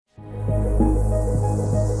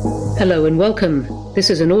Hello and welcome. This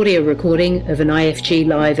is an audio recording of an IFG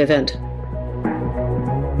live event.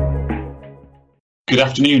 Good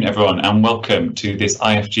afternoon, everyone, and welcome to this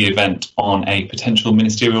IFG event on a potential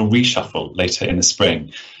ministerial reshuffle later in the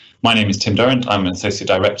spring. My name is Tim Durrant. I'm an Associate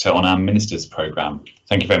Director on our Ministers programme.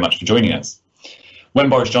 Thank you very much for joining us. When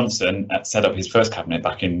Boris Johnson set up his first cabinet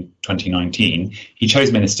back in 2019, he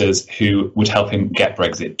chose ministers who would help him get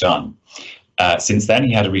Brexit done. Since then,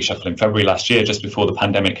 he had a reshuffle in February last year, just before the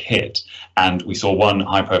pandemic hit, and we saw one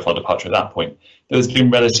high-profile departure at that point. There's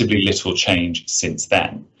been relatively little change since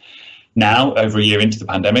then. Now, over a year into the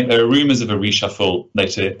pandemic, there are rumours of a reshuffle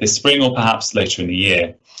later this spring or perhaps later in the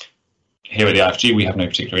year. Here at the IFG, we have no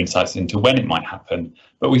particular insights into when it might happen,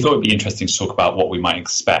 but we thought it would be interesting to talk about what we might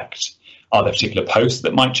expect. Are there particular posts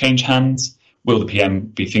that might change hands? What will the PM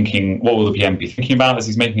be thinking about as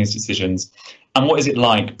he's making his decisions? And what is it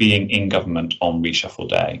like being in government on reshuffle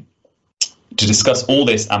day? To discuss all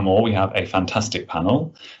this and more, we have a fantastic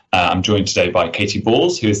panel. I'm joined today by Katy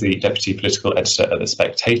Balls, who is the Deputy Political Editor at The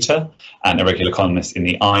Spectator and a regular columnist in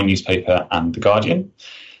the I newspaper and The Guardian.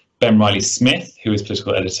 Ben Riley-Smith, who is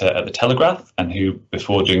Political Editor at The Telegraph and who,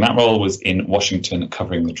 before doing that role, was in Washington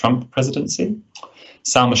covering the Trump presidency.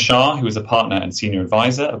 Salma Shah, who is a partner and senior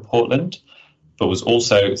advisor at Portland, but was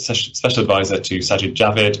also special advisor to Sajid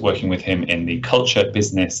Javid, working with him in the culture,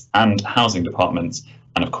 business and housing departments,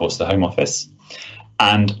 and of course the Home Office.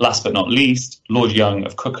 And last but not least, Lord Young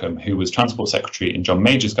of Cookham, who was Transport Secretary in John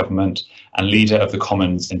Major's government and leader of the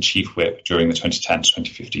Commons and Chief Whip during the 2010 to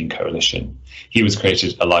 2015 coalition. He was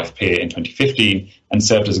created a life peer in 2015 and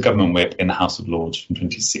served as a government whip in the House of Lords from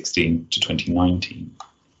 2016 to 2019.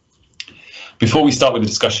 Before we start with the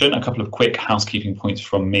discussion, a couple of quick housekeeping points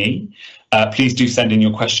from me. Please do send in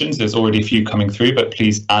your questions. There's already a few coming through, but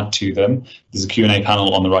please add to them. There's a Q&A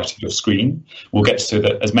panel on the right of your screen. We'll get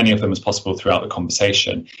to as many of them as possible throughout the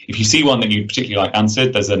conversation. If you see one that you particularly like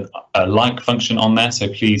answered, there's a like function on there, so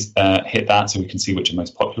please hit that so we can see which are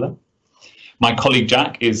most popular. My colleague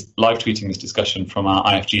Jack is live tweeting this discussion from our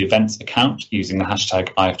IFG events account using the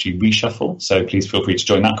hashtag IFG Reshuffle, so please feel free to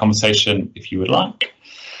join that conversation if you would like.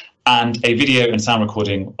 And a video and sound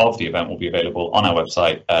recording of the event will be available on our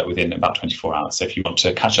website within about 24 hours. So if you want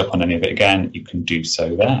to catch up on any of it again, you can do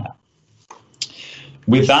so there.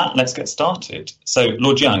 With that, let's get started. So,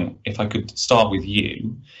 Lord Young, if I could start with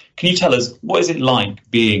you, can you tell us what is it like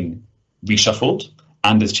being reshuffled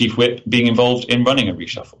and as Chief Whip being involved in running a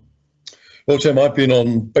reshuffle? Well, Tim, I've been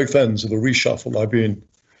on both ends of a reshuffle. I've been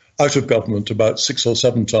out of government about 6 or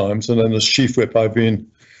 7 times, and then as Chief Whip, I've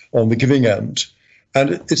been on the giving end.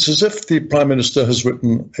 And it's as if the Prime Minister has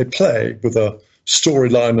written a play with a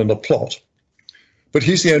storyline and a plot, but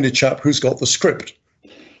he's the only chap who's got the script.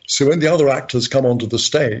 So when the other actors come onto the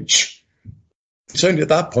stage, it's only at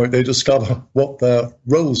that point they discover what their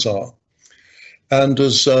roles are. And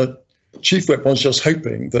as Chief Whip, one's just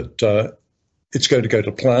hoping that it's going to go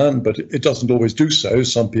to plan, but it doesn't always do so.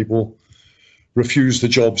 Some people refuse the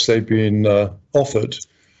jobs they've been offered.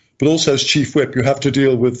 But also as Chief Whip, you have to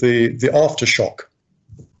deal with the aftershock.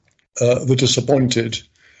 The disappointed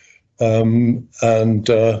and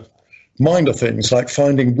minor things like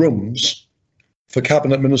finding rooms for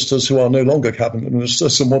cabinet ministers who are no longer cabinet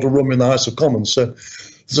ministers and want a room in the House of Commons. So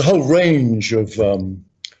there's a whole range of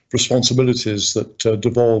responsibilities that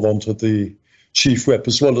devolve onto the Chief Whip,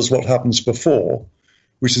 as well as what happens before,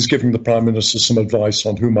 which is giving the Prime Minister some advice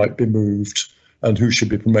on who might be moved and who should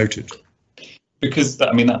be promoted. Because,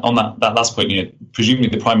 I mean, on that last point, presumably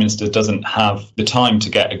the Prime Minister doesn't have the time to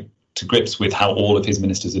get to grips with how all of his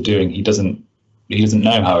ministers are doing. He doesn't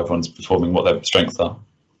know how everyone's performing, what their strengths are.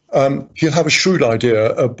 He'll have a shrewd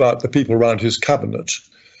idea about the people around his cabinet,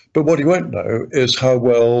 but what he won't know is how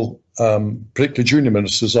well particularly junior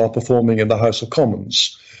ministers are performing in the House of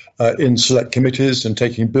Commons, in select committees and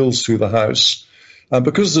taking bills through the House. And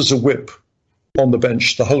because there's a whip on the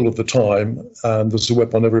bench the whole of the time, and there's a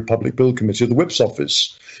whip on every public bill committee, the whip's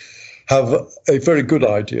office have a very good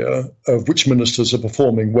idea of which ministers are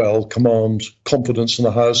performing well, command confidence in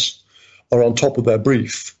the House, are on top of their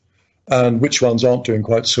brief, and which ones aren't doing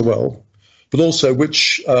quite so well, but also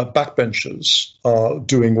which backbenchers are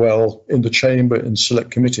doing well in the chamber, in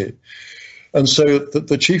select committee. And so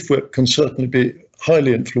the Chief Whip can certainly be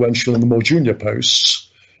highly influential in the more junior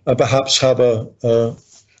posts, and perhaps have a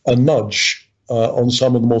nudge on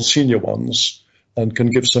some of the more senior ones, and can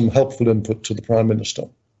give some helpful input to the Prime Minister.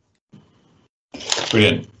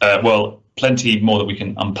 Brilliant. Well, plenty more that we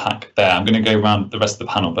can unpack there. I'm going to go around the rest of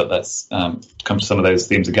the panel, but let's come to some of those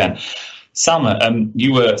themes again. Salma,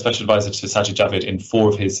 you were Special Advisor to Sajid Javid in 4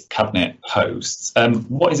 of his cabinet posts.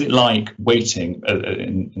 What is it like waiting,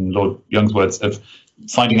 in Lord Young's words, of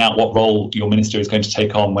finding out what role your minister is going to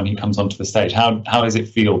take on when he comes onto the stage? How does it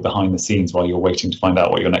feel behind the scenes while you're waiting to find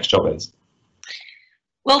out what your next job is?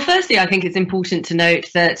 Well, firstly, I think it's important to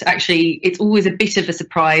note that actually it's always a bit of a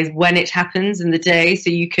surprise when it happens in the day.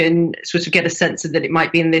 So you can sort of get a sense of that it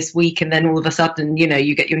might be in this week, and then all of a sudden,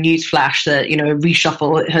 you get your news flash that, a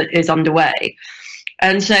reshuffle is underway.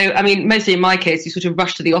 And so, I mean, mostly in my case, you sort of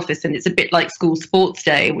rush to the office and it's a bit like school sports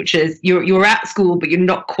day, which is you're at school, but you're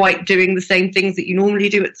not quite doing the same things that you normally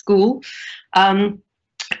do at school. And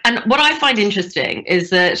what I find interesting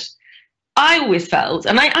is that I always felt,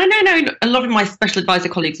 and I know a lot of my special advisor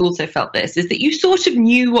colleagues also felt this, is that you sort of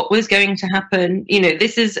knew what was going to happen.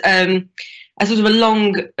 This is a sort of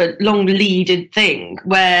a long leaded thing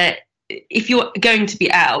where if you're going to be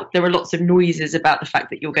out, there are lots of noises about the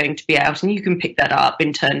fact that you're going to be out, and you can pick that up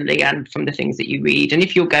internally and from the things that you read. And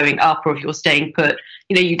if you're going up or if you're staying put,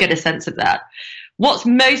 you get a sense of that. What's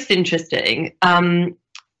most interesting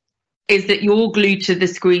is that you're glued to the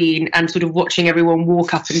screen and sort of watching everyone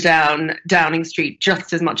walk up and down Downing Street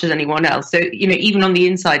just as much as anyone else. So, even on the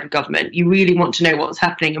inside of government, you really want to know what's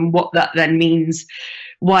happening and what that then means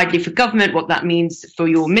widely for government, what that means for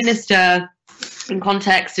your minister in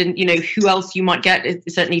context, and, who else you might get,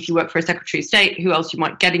 certainly if you work for a Secretary of State, who else you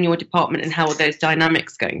might get in your department and how are those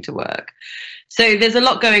dynamics going to work. So there's a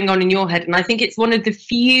lot going on in your head, and I think it's one of the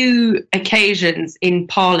few occasions in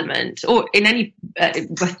Parliament, or in any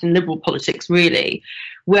Western liberal politics really,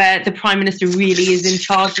 where the Prime Minister really is in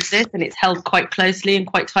charge of this, and it's held quite closely and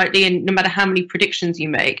quite tightly, and no matter how many predictions you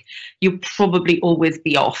make, you'll probably always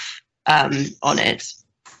be off on it.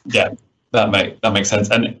 Yeah, that makes sense,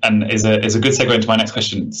 and is a good segue into my next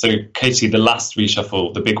question. So, Katie, the last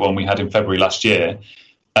reshuffle, the big one we had in February last year,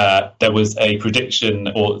 there was a prediction,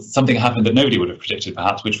 or something happened that nobody would have predicted,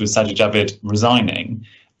 perhaps, which was Sajid Javid resigning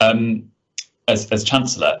as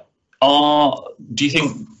Chancellor. What do you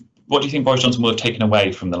think Boris Johnson will have taken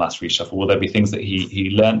away from the last reshuffle? Will there be things that he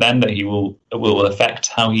learned then that he will affect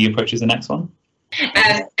how he approaches the next one?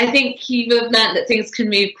 I think he will have learnt that things can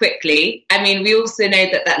move quickly. I mean, we also know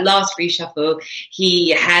that last reshuffle, he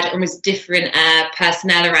had almost different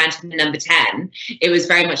personnel around him in number 10. It was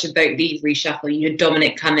very much a vote leave reshuffle. You had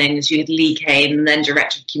Dominic Cummings, you had Lee Kane, and then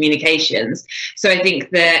Director of Communications. So I think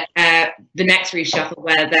that the next reshuffle,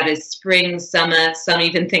 whether that is spring, summer, some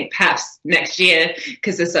even think perhaps next year,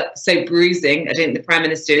 because they're so bruising, I think the Prime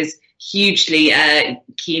Minister is hugely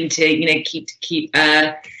keen to, keep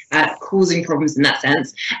causing problems in that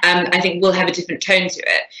sense. I think we'll have a different tone to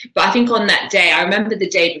it. But I think on that day, I remember the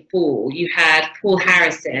day before, you had Paul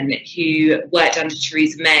Harrison, who worked under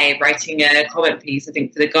Theresa May, writing a comment piece, I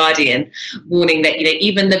think, for The Guardian, warning that,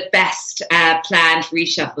 even the best planned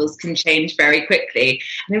reshuffles can change very quickly.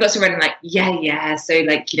 And I got to run like, so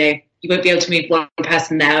you won't be able to move one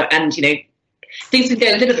person now, and, things would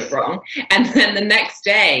go a little bit wrong. And then the next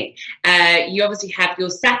day, you obviously have your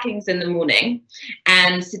sackings in the morning,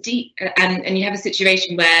 and you have a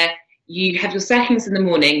situation where you have your sackings in the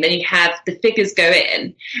morning, then you have the figures go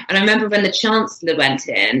in. And I remember when the Chancellor went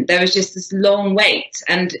in, there was just this long wait.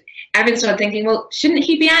 And everyone started thinking, well, shouldn't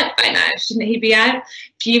he be out by now? Shouldn't he be out?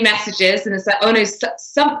 Few messages, and it's like, oh no,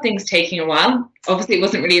 something's taking a while. Obviously, it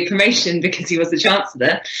wasn't really a promotion because he was the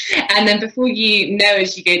Chancellor. And then before you know,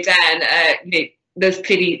 as you go down, there's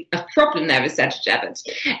clearly a problem there with Sajid Javid.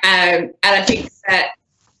 And I think that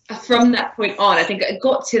from that point on, I think it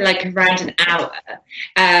got to like around an hour,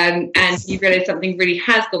 and you realise something really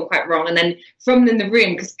has gone quite wrong. And then from in the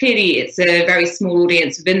room, because clearly it's a very small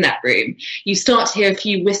audience within that room, you start to hear a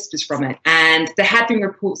few whispers from it. And there had been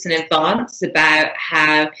reports in advance about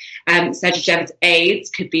how Sajid Javid's aides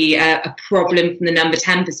could be a problem from the number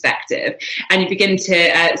 10 perspective. And you begin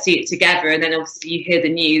to see it together. And then obviously you hear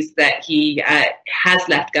the news that he has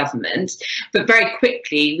left government. But very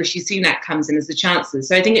quickly, Rishi Sunak comes in as the Chancellor.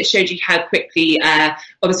 So I think it showed you how quickly,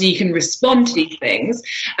 obviously, you can respond to these things.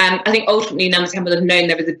 I think ultimately number 10 will have known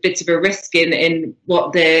there was a bit of a risk in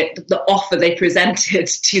what the offer they presented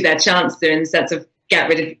to their Chancellor, in the sense of get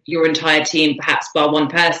rid of your entire team, perhaps bar one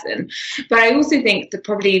person. But I also think that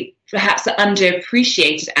probably perhaps the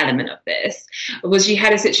underappreciated element of this was you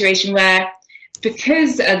had a situation where,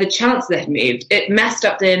 because the Chancellor had moved, it messed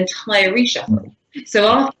up the entire reshuffle. So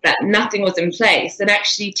after that, nothing was in place. And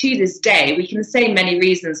actually, to this day, we can say many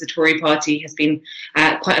reasons the Tory party has been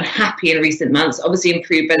quite unhappy in recent months, obviously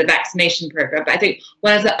improved by the vaccination programme. But I think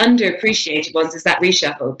one of the underappreciated ones is that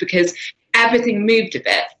reshuffle, because everything moved a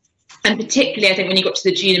bit. And particularly, I think, when you got to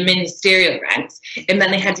the junior ministerial ranks, it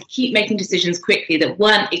meant they had to keep making decisions quickly that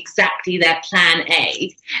weren't exactly their plan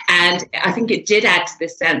A. And I think it did add to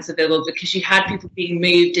this sense of ill because you had people being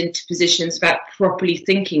moved into positions without properly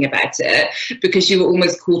thinking about it, because you were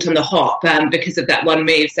almost caught on the hop because of that one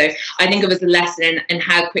move. So I think it was a lesson in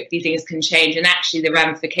how quickly things can change. And actually, the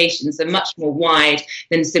ramifications are much more wide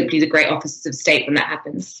than simply the great offices of state when that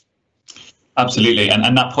happens. Absolutely,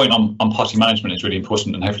 and that point on party management is really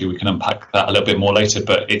important, and hopefully we can unpack that a little bit more later.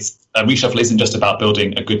 But a reshuffle isn't just about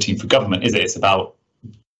building a good team for government, is it? It's about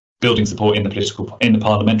building support in the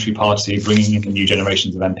parliamentary party, bringing in the new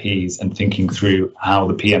generations of MPs, and thinking through how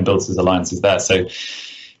the PM builds his alliances there. So,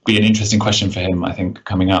 be an interesting question for him, I think,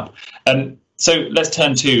 coming up. So let's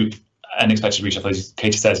turn to an expected reshuffle. As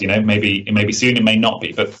Katie says, maybe it may be soon, it may not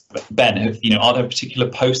be. But Ben, are there particular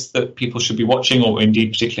posts that people should be watching, or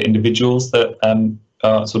indeed particular individuals that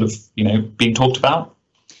are sort of being talked about?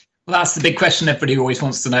 Well, that's the big question everybody always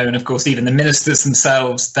wants to know, and of course, even the ministers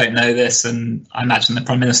themselves don't know this, and I imagine the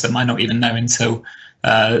Prime Minister might not even know until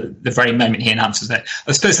the very moment he announces it.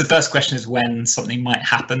 I suppose the first question is when something might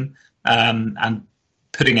happen, and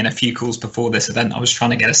putting in a few calls before this event, I was trying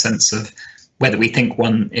to get a sense of whether we think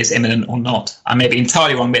one is imminent or not. I may be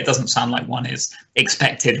entirely wrong, but it doesn't sound like one is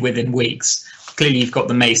expected within weeks. Clearly, you've got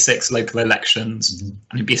the May 6th local elections, and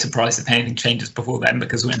you'd be surprised if anything changes before then,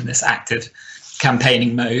 because we're in this active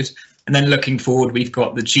campaigning mode. And then looking forward, we've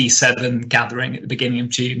got the G7 gathering at the beginning of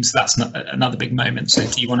June, so that's another big moment. So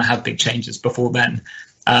do you want to have big changes before then?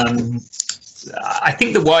 I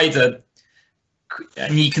think the wider,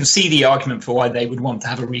 and you can see the argument for why they would want to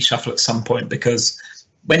have a reshuffle at some point, because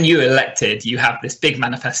when you're elected, you have this big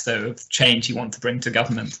manifesto of change you want to bring to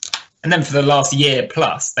government. And then for the last year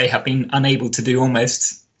plus, they have been unable to do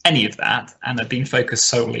almost any of that, and have been focused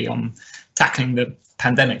solely on tackling the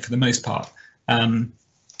pandemic for the most part.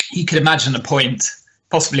 You could imagine a point,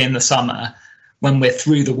 possibly in the summer, when we're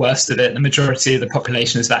through the worst of it, the majority of the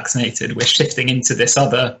population is vaccinated, we're shifting into this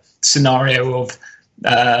other scenario of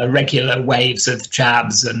regular waves of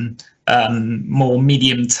jabs and more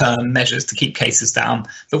medium-term measures to keep cases down.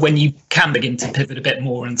 But when you can begin to pivot a bit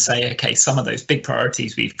more and say, OK, some of those big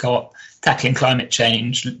priorities we've got, tackling climate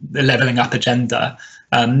change, the levelling up agenda,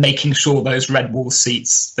 making sure those red wall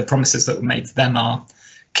seats, the promises that were made to them are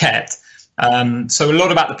kept. So a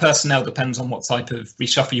lot about the personnel depends on what type of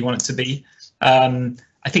reshuffle you want it to be.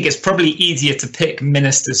 I think it's probably easier to pick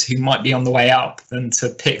ministers who might be on the way up than to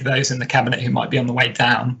pick those in the cabinet who might be on the way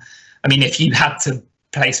down. I mean, if you had to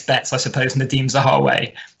place bets, I suppose, Nadhim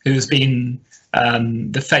Zahawi, who has been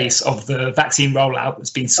the face of the vaccine rollout, that's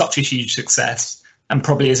been such a huge success and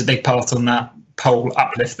probably is a big part on that poll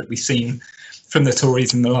uplift that we've seen from the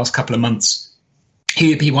Tories in the last couple of months. He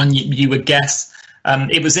would be one you would guess.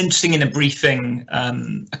 It was interesting in a briefing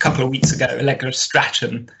a couple of weeks ago, Allegra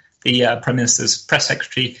Strachan, the Prime Minister's press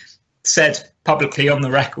secretary, said publicly on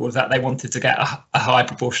the record that they wanted to get a high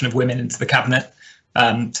proportion of women into the cabinet.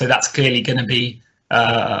 So that's clearly going to be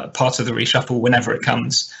part of the reshuffle whenever it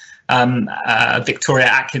comes. Victoria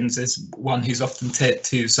Atkins is one who's often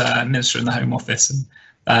tipped, who's Minister in the Home Office,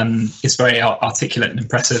 and is very articulate and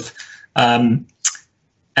impressive.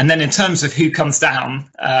 And then in terms of who comes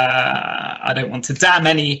down, I don't want to damn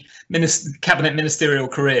any cabinet ministerial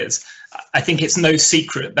careers. I think it's no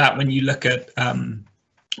secret that when you look at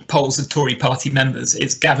polls of Tory party members,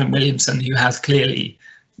 it's Gavin Williamson who has clearly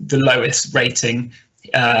the lowest rating.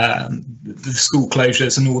 The school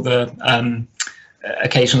closures and all the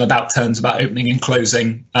occasional about turns about opening and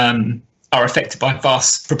closing are affected by a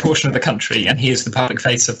vast proportion of the country, and he is the public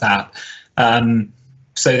face of that.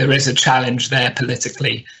 So there is a challenge there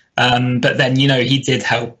politically. But then, he did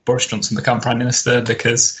help Boris Johnson become Prime Minister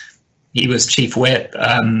because he was Chief Whip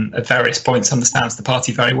at various points, understands the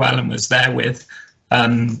party very well, and was there with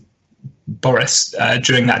Boris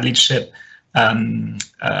during that leadership,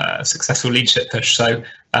 successful leadership push. So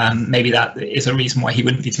maybe that is a reason why he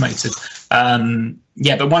wouldn't be demoted.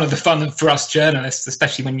 But one of the fun for us journalists,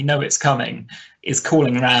 especially when you know it's coming, is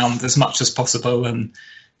calling around as much as possible and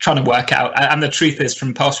trying to work out. And the truth is,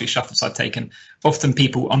 from past reshuffles I've taken, often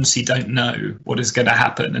people honestly don't know what is going to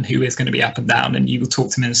happen and who is going to be up and down. And you will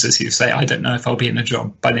talk to ministers who say, I don't know if I'll be in a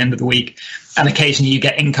job by the end of the week. And occasionally you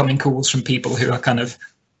get incoming calls from people who are kind of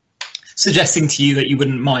suggesting to you that you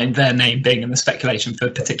wouldn't mind their name being in the speculation for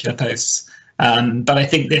particular posts. But I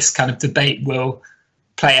think this kind of debate will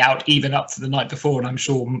play out even up to the night before, and I'm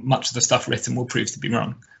sure much of the stuff written will prove to be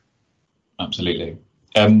wrong. Absolutely.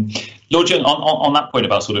 Lord John, on that point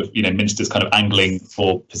about sort of, ministers kind of angling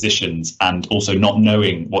for positions and also not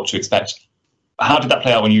knowing what to expect, how did that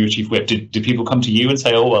play out when you were Chief Whip? Did people come to you and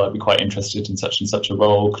say, oh, well, I'd be quite interested in such and such a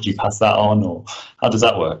role? Could you pass that on? Or how does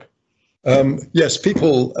that work? Yes,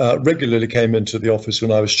 people regularly came into the office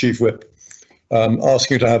when I was Chief Whip,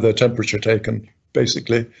 asking to have their temperature taken,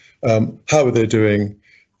 basically. How were they doing?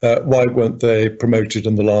 Why weren't they promoted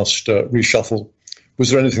in the last reshuffle? Was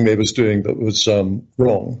there anything they was doing that was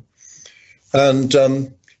wrong? And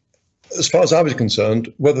as far as I was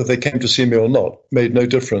concerned, whether they came to see me or not made no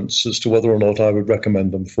difference as to whether or not I would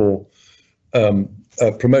recommend them for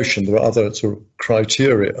promotion. There were other sort of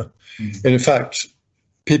criteria. And in fact,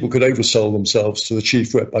 people could oversell themselves to the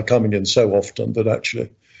Chief Whip by coming in so often that actually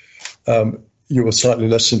you were slightly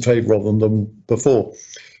less in favour of them than before.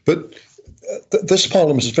 But this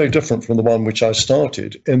Parliament is very different from the one which I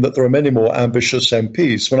started in that there are many more ambitious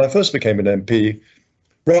MPs. When I first became an MP,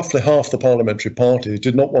 roughly half the parliamentary party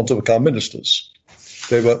did not want to become ministers.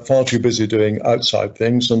 They were far too busy doing outside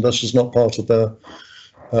things, and this was not part of their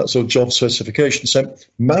sort of job specification. So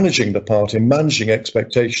managing the party, managing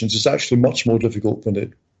expectations is actually much more difficult than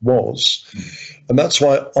it was. And that's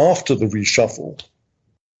why after the reshuffle,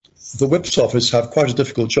 the Whip's office have quite a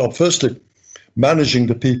difficult job. Firstly, managing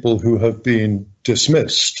the people who have been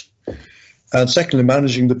dismissed, and secondly,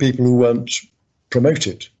 managing the people who weren't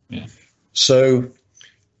promoted. Yeah. So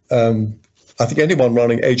I think anyone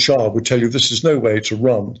running HR would tell you this is no way to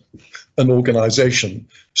run an organisation,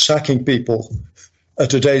 sacking people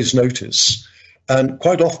at a day's notice, and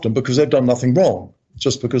quite often because they've done nothing wrong,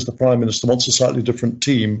 just because the Prime Minister wants a slightly different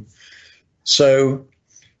team. So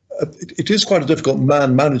it is quite a difficult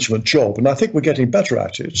man-management job, and I think we're getting better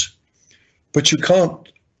at it. But you can't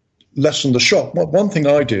lessen the shock. One thing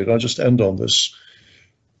I did, I'll just end on this.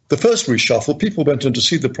 The first reshuffle, people went in to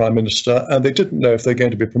see the Prime Minister and they didn't know if they're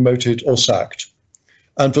going to be promoted or sacked.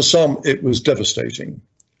 And for some, it was devastating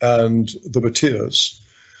and there were tears.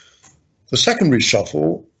 The second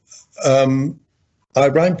reshuffle, I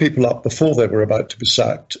rang people up before they were about to be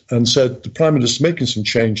sacked and said, the Prime Minister's making some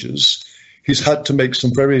changes. He's had to make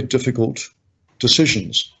some very difficult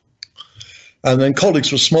decisions. And then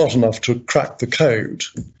colleagues were smart enough to crack the code.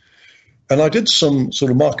 And I did some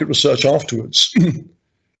sort of market research afterwards.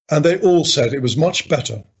 And they all said it was much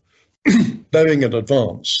better knowing in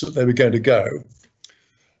advance that they were going to go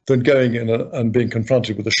than going in and being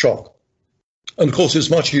confronted with a shock. And of course, it's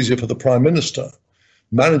much easier for the Prime Minister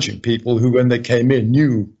managing people who, when they came in,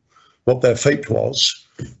 knew what their fate was,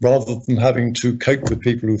 rather than having to cope with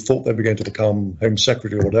people who thought they were going to become Home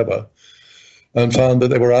Secretary or whatever, and found that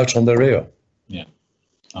they were out on their ear. Yeah,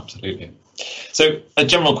 absolutely. So a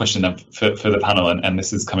general question then for the panel, and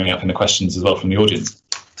this is coming up in the questions as well from the audience.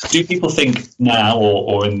 Do people think now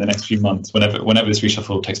or in the next few months, whenever this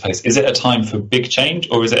reshuffle takes place, is it a time for big change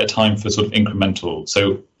or is it a time for sort of incremental?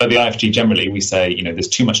 So at the IFG generally, we say, there's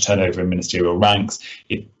too much turnover in ministerial ranks.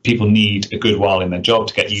 People need a good while in their job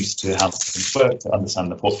to get used to how things work, to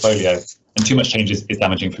understand the portfolio, and too much change is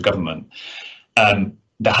damaging for government.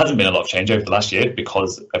 There hasn't been a lot of change over the last year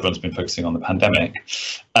because everyone's been focusing on the pandemic.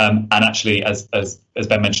 And actually, as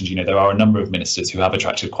Ben mentioned, there are a number of ministers who have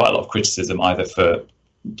attracted quite a lot of criticism, either for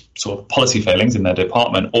sort of policy failings in their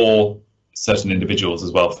department or certain individuals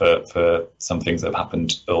as well for some things that have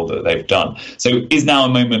happened or that they've done. So is now a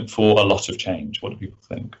moment for a lot of change? What do people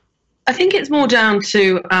think? I think it's more down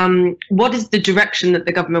to what is the direction that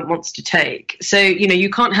the government wants to take. So, you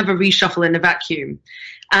can't have a reshuffle in a vacuum.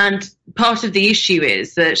 And part of the issue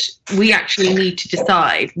is that we actually need to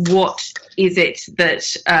decide what is it that,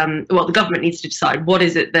 the government needs to decide what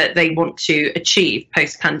is it that they want to achieve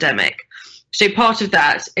post-pandemic. So part of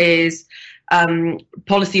that is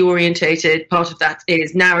policy orientated, part of that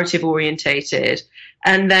is narrative orientated.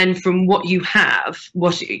 And then from what you have,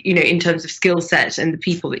 in terms of skill set and the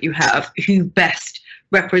people that you have, who best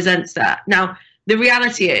represents that. Now, the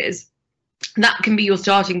reality is that can be your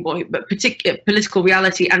starting point, but particular political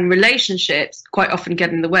reality and relationships quite often get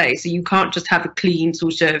in the way. So you can't just have a clean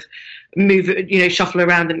sort of move, shuffle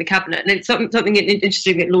around in the cabinet. And it's something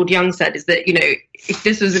interesting that Lord Young said is that, if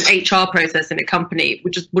this was an HR process in a company,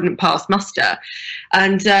 it just wouldn't pass muster.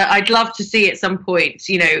 And I'd love to see at some point,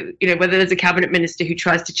 whether there's a cabinet minister who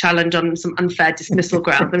tries to challenge on some unfair dismissal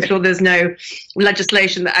grounds. I'm sure there's no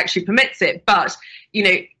legislation that actually permits it. But,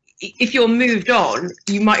 if you're moved on,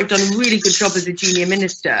 you might have done a really good job as a junior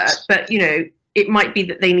minister, but, it might be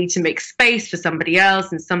that they need to make space for somebody else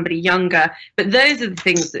and somebody younger. But those are the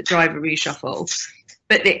things that drive a reshuffle.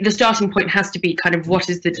 But the starting point has to be kind of what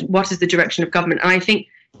is the direction of government. And I think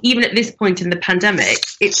even at this point in the pandemic,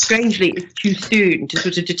 it's too soon to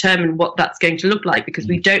sort of determine what that's going to look like, because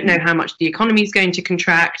we don't know how much the economy is going to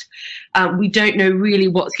contract. We don't know really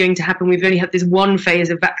what's going to happen. We've only had this one phase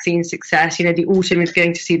of vaccine success. You know, the autumn is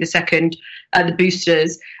going to see the second, the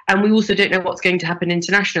boosters. And we also don't know what's going to happen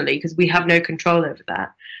internationally, because we have no control over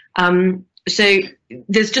that. So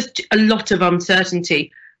there's just a lot of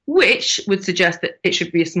uncertainty, which would suggest that it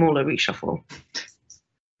should be a smaller reshuffle.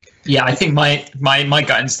 Yeah, I think my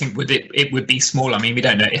gut instinct would be small. I mean, we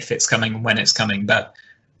don't know if it's coming and when it's coming, but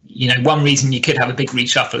you know, one reason you could have a big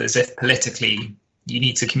reshuffle is if politically you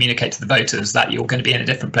need to communicate to the voters that you're going to be in a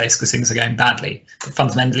different place because things are going badly. But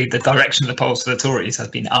fundamentally, the direction of the polls for the Tories has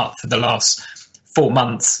been up for the last 4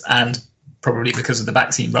 months, and probably because of the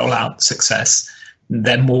vaccine rollout success,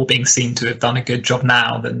 they're more being seen to have done a good job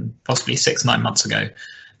now than possibly 6-9 months ago.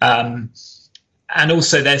 And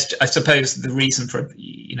also, there's, I suppose, the reason for,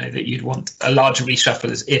 you know, that you'd want a larger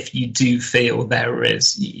reshuffle is if you do feel there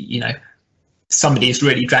is, you know, somebody is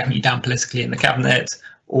really dragging you down politically in the cabinet,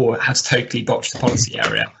 or has totally botched the policy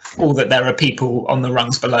area, or that there are people on the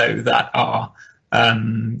rungs below that are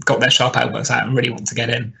got their sharp elbows out and really want to get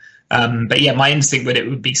in. But yeah, my instinct it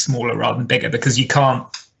would be smaller rather than bigger, because you can't.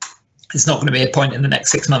 It's not going to be a point in the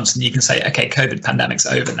next 6 months and you can say, okay, COVID pandemic's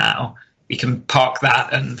over now. We can park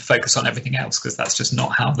that and focus on everything else, because that's just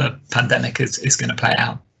not how the pandemic is going to play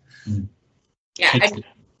out. Yeah,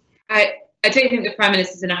 I don't think the Prime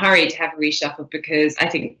Minister's in a hurry to have a reshuffle, because I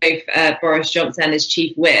think both Boris Johnson and his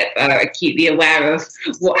chief whip are acutely aware of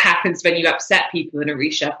what happens when you upset people in a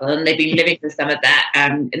reshuffle, and they've been living with some of that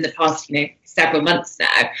in the past, you know, several months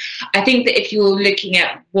now. I think that if you're looking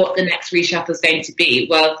at what the next reshuffle is going to be,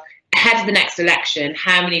 well, ahead of the next election,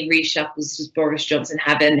 how many reshuffles does Boris Johnson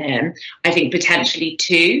have in him? I think potentially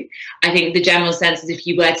 2. I think the general sense is if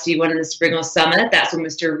you were to do one in the spring or summer, that's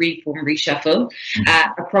almost a reform reshuffle.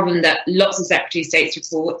 A problem that lots of Secretary of States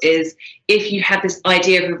report is if you have this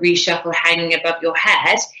idea of a reshuffle hanging above your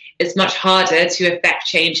head, it's much harder to affect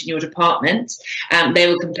change in your department. They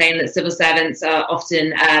will complain that civil servants are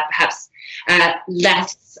often perhaps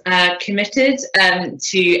less committed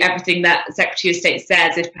to everything that the Secretary of State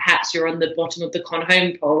says if perhaps you're on the bottom of the Con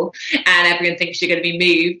Home poll and everyone thinks you're going to be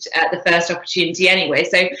moved at the first opportunity anyway.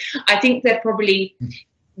 So I think they're probably,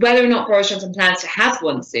 whether or not Boris Johnson plans to have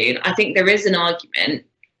one soon, I think there is an argument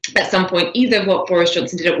at some point, either what Boris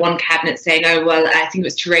Johnson did at one cabinet saying, oh, well, I think it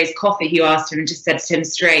was Therese Coffey who asked him and just said to him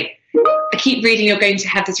straight, I keep reading you're going to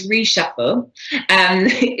have this reshuffle.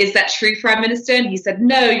 Is that true, Prime Minister? And he said,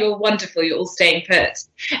 no, you're wonderful. You're all staying put.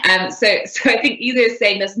 So I think either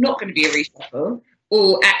saying there's not going to be a reshuffle,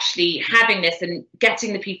 or actually having this and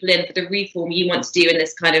getting the people in for the reform you want to do in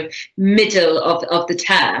this kind of middle of the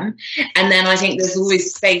term. And then I think there's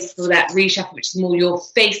always space for that reshuffle, which is more your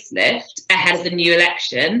facelift ahead of the new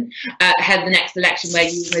election, ahead of the next election, where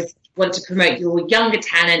you would want to promote your younger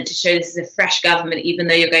talent to show this is a fresh government, even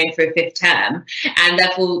though you're going for a 5th term. And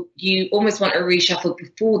therefore, you almost want a reshuffle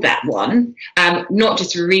before that one, not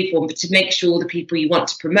just a reform, but to make sure the people you want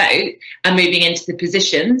to promote are moving into the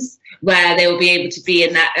positions where they will be able to be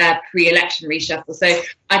in that pre-election reshuffle. So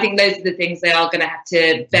I think those are the things they are going to have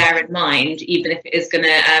to bear in mind, even if it is going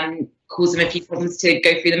to cause them a few problems to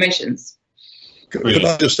go through the motions. Could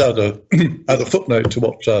I just add a footnote to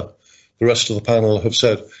what the rest of the panel have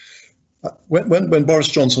said? When Boris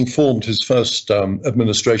Johnson formed his first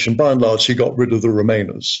administration, by and large, he got rid of the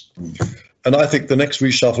Remainers. And I think the next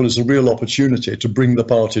reshuffle is a real opportunity to bring the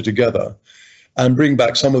party together and bring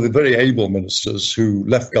back some of the very able ministers who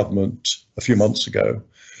left government a few months ago,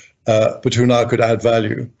 but who now could add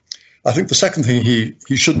value. I think the second thing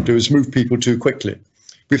he shouldn't do is move people too quickly.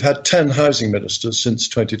 We've had 10 housing ministers since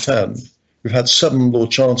 2010. We've had 7 Lord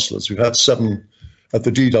Chancellors. We've had 7 at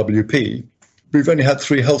the DWP. We've only had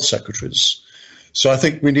 3 health secretaries. So I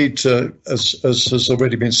think we need to, as has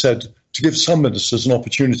already been said, to give some ministers an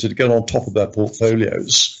opportunity to get on top of their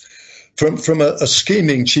portfolios. From a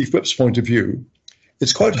scheming chief whip's point of view,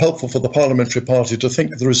 it's quite helpful for the parliamentary party to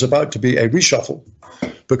think there is about to be a reshuffle,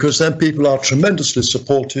 because then people are tremendously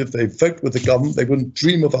supportive. They vote with the government. They wouldn't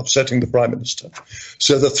dream of upsetting the Prime Minister.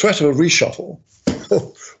 So the threat of a reshuffle,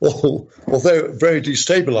 although very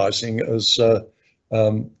destabilising, as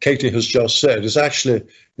Katie has just said, is actually,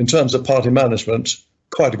 in terms of party management,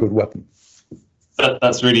 quite a good weapon.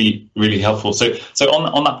 That's really, really helpful. So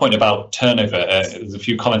on that point about turnover, there's a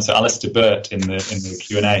few comments. So Alistair Burt in the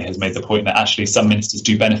Q&A has made the point that actually some ministers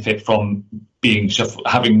do benefit from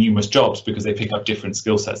having numerous jobs because they pick up different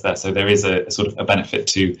skill sets there. So there is a sort of a benefit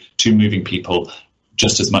to moving people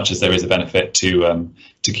just as much as there is a benefit to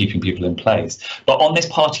keeping people in place. But on this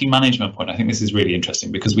party management point, I think this is really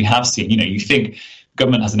interesting because we have seen, you think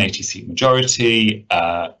government has an 80-seat majority.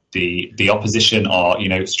 The opposition are,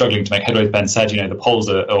 struggling to make headway. Ben said, the polls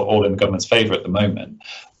are all in the government's favour at the moment.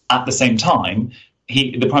 At the same time,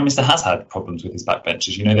 the Prime Minister has had problems with his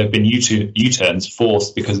backbenchers. There have been U-turns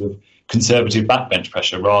forced because of Conservative backbench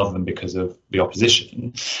pressure rather than because of the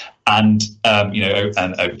opposition. And,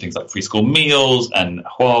 and over things like free school meals and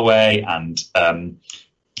Huawei and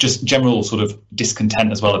just general sort of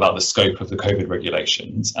discontent as well about the scope of the COVID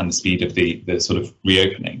regulations and the speed of the sort of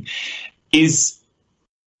reopening. Is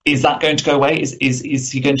that going to go away?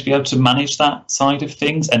 Is he going to be able to manage that side of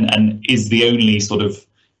things? And is the only sort of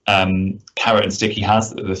carrot and stick he has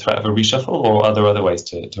the threat of a reshuffle, or are there other ways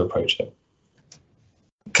to approach it?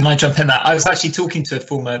 Can I jump in that? I was actually talking to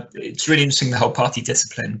it's really interesting, the whole party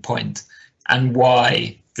discipline point and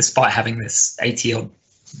why, despite having this 80-odd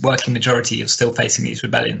working majority, you're still facing these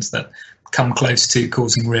rebellions that come close to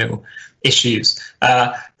causing real issues.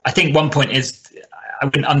 I think one point is, I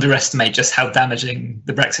wouldn't underestimate just how damaging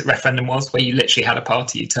the Brexit referendum was, where you literally had a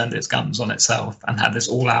party who turned its guns on itself and had this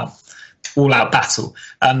all-out battle.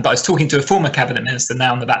 But I was talking to a former cabinet minister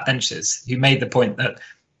now on the backbenches who made the point that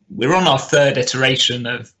we're on our third iteration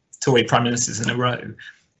of Tory prime ministers in a row.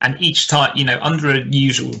 And each time, under a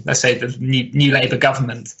usual, let's say the new Labour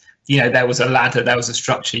government, there was a ladder, there was a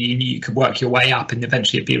structure, you knew you could work your way up and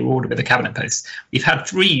eventually it'd be rewarded with a cabinet post. We've had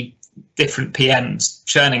 3 different PMs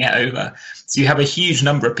churning it over. So you have a huge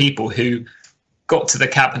number of people who got to the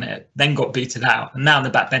cabinet, then got booted out, and now in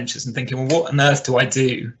the backbenches and thinking, well, what on earth do I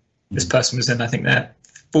do? This person was in, I think, their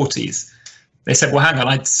 40s. They said, well, hang on,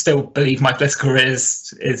 I still believe my political career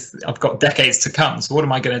is I've got decades to come. So what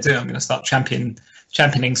am I going to do? I'm going to start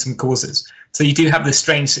championing some causes. So you do have this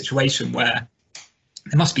strange situation where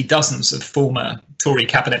there must be dozens of former Tory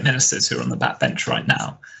cabinet ministers who are on the backbench right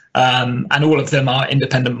now. And all of them are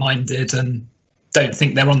independent-minded and don't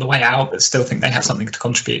think they're on the way out, but still think they have something to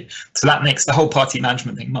contribute. So that makes the whole party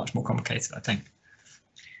management thing much more complicated, I think.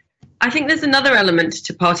 I think there's another element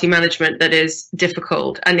to party management that is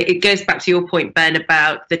difficult, and it goes back to your point, Ben,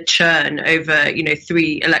 about the churn over,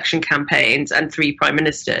 3 election campaigns and 3 prime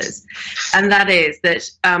ministers, and that is that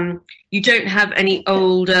you don't have any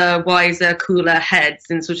older, wiser, cooler heads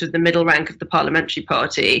in sort of the middle rank of the parliamentary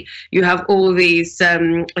party. You have all these,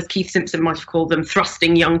 as Keith Simpson might have called them,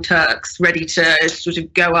 thrusting young Turks ready to sort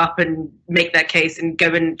of go up and make their case and go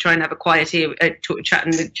and try and have a quiet chat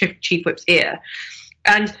in the chief whip's ear.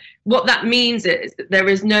 And what that means is that there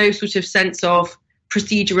is no sort of sense of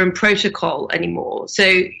procedure and protocol anymore.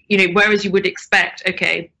 So, whereas you would expect,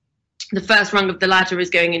 okay, the first rung of the ladder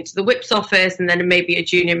is going into the whip's office, and then maybe a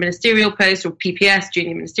junior ministerial post, or PPS,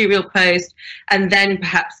 junior ministerial post, and then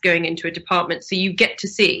perhaps going into a department. So you get to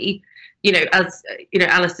see, as,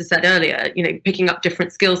 Alistair said earlier, picking up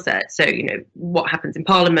different skill sets. So, what happens in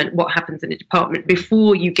Parliament, what happens in a department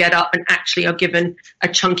before you get up and actually are given a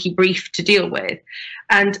chunky brief to deal with.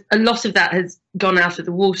 And a lot of that has gone out of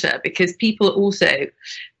the water because people also,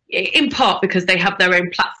 in part because they have their own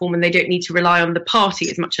platform and they don't need to rely on the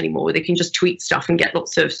party as much anymore. They can just tweet stuff and get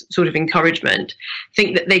lots of sort of encouragement,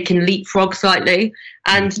 think that they can leapfrog slightly.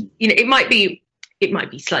 And, it might be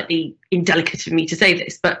slightly indelicate of me to say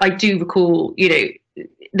this, but I do recall,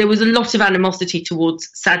 there was a lot of animosity towards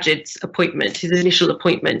Sajid's appointment, his initial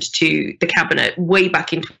appointment to the cabinet way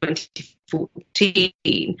back in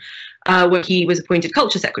 2014, where he was appointed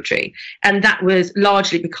culture secretary. And that was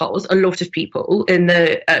largely because a lot of people in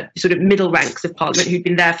the sort of middle ranks of Parliament who'd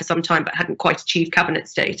been there for some time but hadn't quite achieved cabinet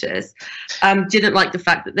status didn't like the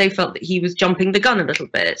fact that they felt that he was jumping the gun a little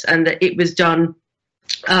bit and that it was done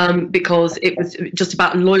because it was just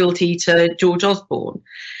about loyalty to George Osborne.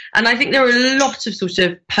 And I think there are a lot of sort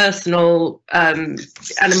of personal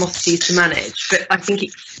animosities to manage, but I think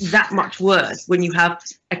it's that much worse when you have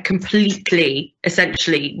a completely,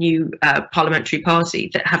 essentially new parliamentary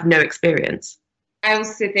party that have no experience. I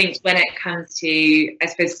also think when it comes to, I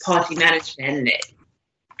suppose, party management,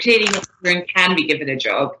 clearly not everyone can be given a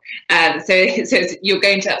job. So you're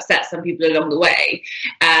going to upset some people along the way.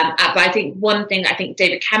 But I think one thing I think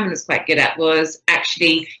David Cameron was quite good at was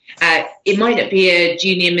actually, it might not be a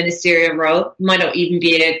junior ministerial role, might not even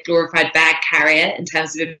be a glorified bag carrier in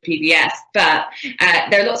terms of a PBS, but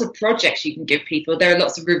there are lots of projects you can give people. There are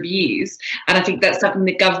lots of reviews. And I think that's something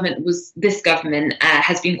this government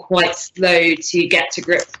has been quite slow to get to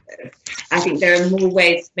grips with. I think there are more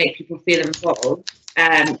ways to make people feel involved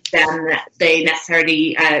than they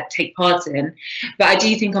necessarily take part in. But I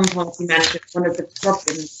do think on party management, one of the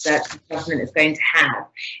problems that the government is going to have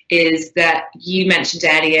is that you mentioned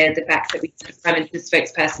earlier the fact that we have a Prime Minister's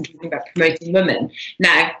spokesperson talking about promoting women.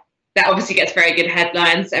 Now, that obviously gets very good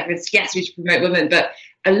headlines. Everyone's, yes, we should promote women. But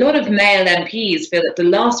a lot of male MPs feel that the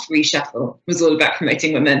last reshuffle was all about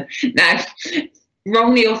promoting women. Now,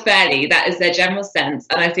 wrongly or fairly, that is their general sense.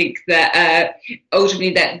 And I think that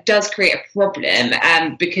ultimately that does create a problem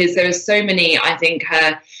because there are so many, I think,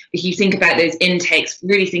 if you think about those intakes,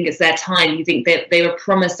 really think it's their time. You think that they were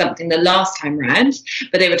promised something the last time round,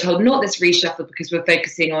 but they were told not this reshuffle because we're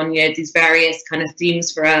focusing on, these various kind of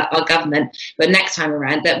themes for our government. But next time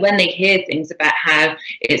around, that when they hear things about how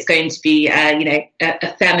it's going to be, a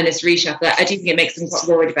feminist reshuffle, I do think it makes them quite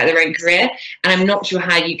worried about their own career. And I'm not sure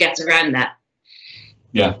how you get around that.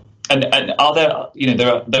 Yeah. And are there,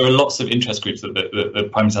 there are lots of interest groups that the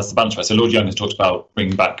Prime Minister has to balance, right? So Lord Young has talked about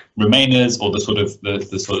bringing back Remainers or the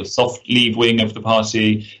sort of soft Leave wing of the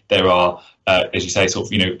party. There are, as you say,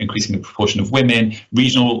 increasing the proportion of women,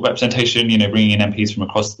 regional representation, bringing in MPs from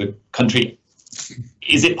across the country.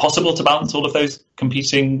 Is it possible to balance all of those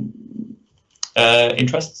competing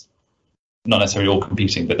interests? Not necessarily all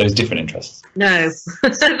competing, but those different interests. No,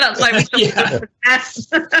 that's why we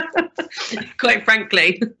quite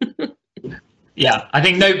frankly. Yeah, I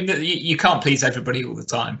think you can't please everybody all the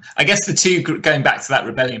time. I guess the two, going back to that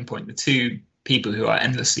rebellion point, the two people who are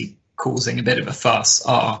endlessly causing a bit of a fuss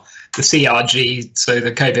are the CRG, so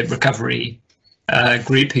the COVID recovery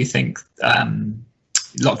group, who think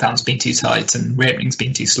lockdown's been too tight and reopening's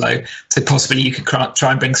been too slow. So possibly you could try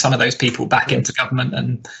and bring some of those people back into government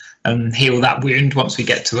and heal that wound once we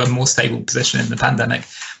get to a more stable position in the pandemic.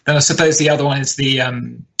 Then I suppose the other one is the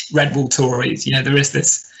Red Wall Tories. There is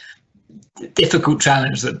this difficult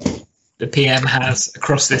challenge that the PM has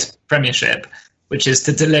across this premiership, which is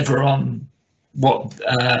to deliver on what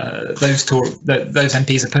those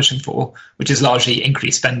MPs are pushing for, which is largely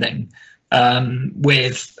increased spending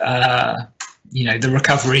with the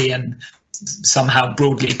recovery and somehow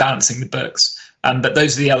broadly balancing the books. But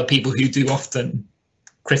those are the other people who do often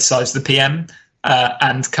criticise the PM,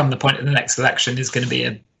 and come the point of the next election is going to be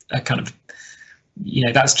a kind of,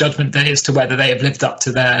 that's judgment day as to whether they have lived up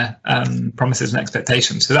to their promises and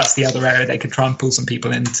expectations. So that's the other area they could try and pull some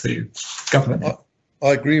people into government. I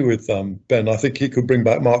agree with Ben. I think he could bring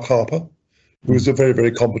back Mark Harper, who was a very,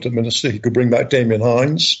 very competent minister. He could bring back Damien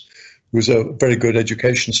Hines, who was a very good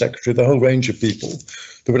education secretary, the whole range of people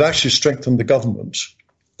that would actually strengthen the government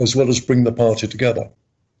as well as bring the party together.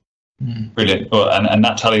 Brilliant. Well, and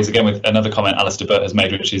that tallies again with another comment Alistair Burt has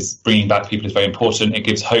made, which is bringing back people is very important. It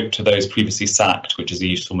gives hope to those previously sacked, which is a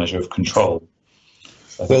useful measure of control.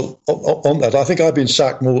 Well, on that, I think I've been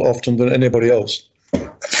sacked more often than anybody else.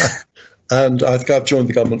 And I think I've joined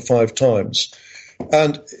the government 5 times.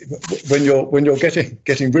 And when you're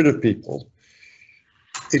getting rid of people,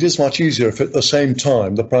 it is much easier if at the same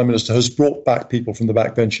time the Prime Minister has brought back people from the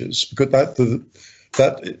backbenches, because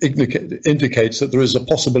that indicates that there is a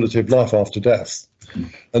possibility of life after death.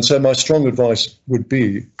 And so my strong advice would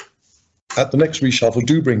be, at the next reshuffle,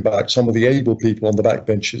 do bring back some of the able people on the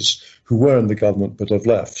backbenches who were in the government but have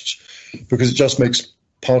left, because it just makes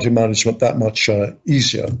party management that much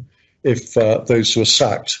easier if those who are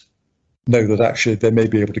sacked know that actually they may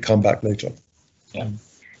be able to come back later. Yeah.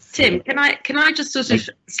 Tim, can I just sort of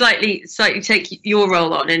slightly take your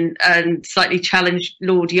role on and slightly challenge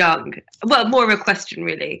Lord Young? Well, more of a question,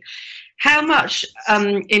 really. How much,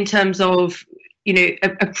 in terms of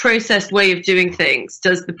a processed way of doing things,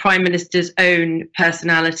 does the Prime Minister's own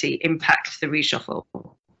personality impact the reshuffle?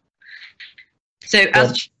 So,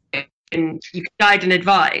 as you can guide and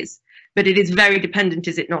advise, but it is very dependent,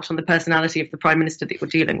 is it not, on the personality of the Prime Minister that you're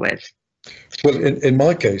dealing with? Well, in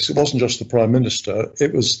my case, it wasn't just the Prime Minister,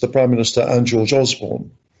 it was the Prime Minister and George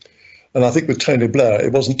Osborne. And I think with Tony Blair,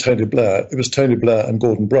 it wasn't Tony Blair, it was Tony Blair and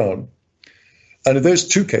Gordon Brown. And in those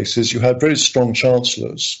 2 cases, you had very strong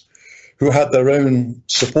chancellors who had their own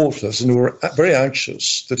supporters and who were very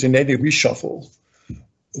anxious that in any reshuffle,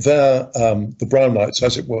 the Brownites,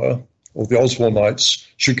 as it were, or the Osborne Knights,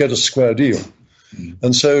 should get a square deal.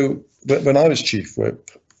 And so when I was Chief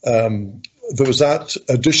Whip, there was that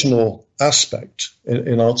additional aspect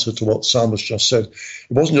in answer to what Sam has just said.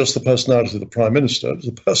 It wasn't just the personality of the Prime Minister; it was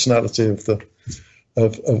the personality of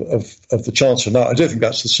the Chancellor. Now, I don't think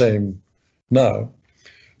that's the same now,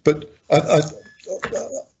 but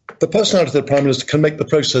the personality of the Prime Minister can make the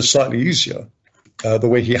process slightly easier, the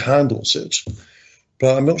way he handles it.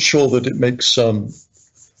 But I'm not sure that it makes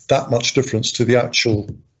that much difference to the actual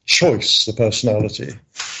choice, the personality.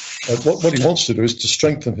 What he wants to do is to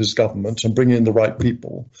strengthen his government and bring in the right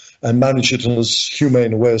people and manage it in as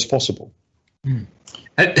humane a way as possible.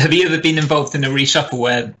 Have you ever been involved in a reshuffle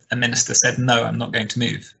where a minister said, no, I'm not going to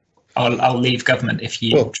move? I'll leave government if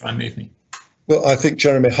you try and move me? Well, I think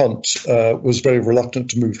Jeremy Hunt was very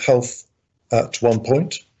reluctant to move health at one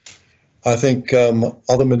point. I think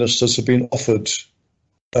other ministers have been offered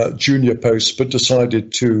junior posts but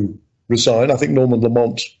decided to resign. I think Norman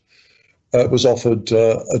Lamont was offered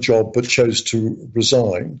a job but chose to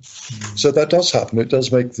resign. So that does happen. It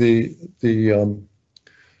does make the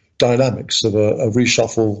dynamics of a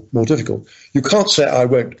reshuffle more difficult. You can't say, I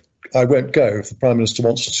won't go if the Prime Minister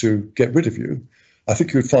wants to get rid of you. I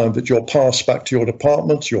think you'd find that your pass back to your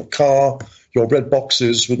department, your car, your red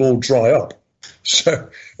boxes would all dry up. So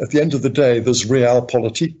at the end of the day, there's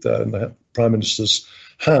realpolitik there in the Prime Minister's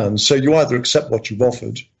hands. So you either accept what you've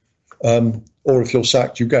offered, or if you're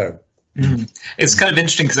sacked, you go. It's kind of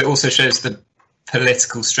interesting because it also shows the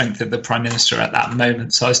political strength of the Prime Minister at that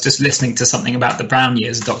moment. So I was just listening to something about the Brown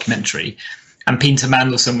years documentary, and Peter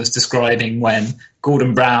Mandelson was describing when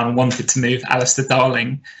Gordon Brown wanted to move Alistair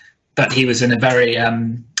Darling, but he was in a very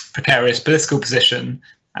precarious political position,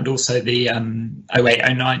 and also the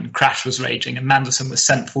 08-09 crash was raging, and Mandelson was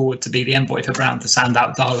sent forward to be the envoy for Brown to sound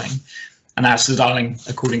out Darling. And Alistair Darling,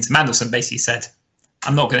 according to Mandelson, basically said,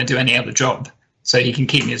 I'm not going to do any other job. So he can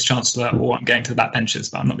keep me as Chancellor, or I'm going to the backbenchers,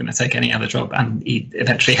 but I'm not going to take any other job. And he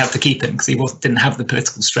eventually had to keep him because he didn't have the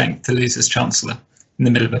political strength to lose as Chancellor in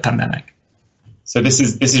the middle of a pandemic. So this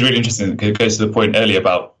is really interesting. It goes to the point earlier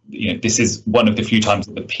about, this is one of the few times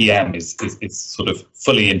that the PM is sort of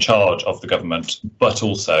fully in charge of the government, but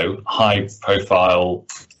also high-profile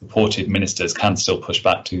supported ministers can still push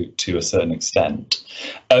back to a certain extent.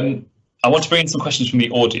 I want to bring in some questions from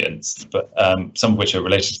the audience, but some of which are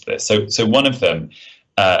related to this. So one of them,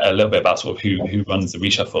 a little bit about sort of who runs the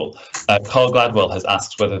reshuffle. Carl Gladwell has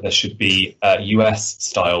asked whether there should be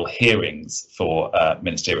US-style hearings for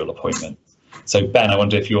ministerial appointments. So Ben, I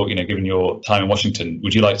wonder if you're, given your time in Washington,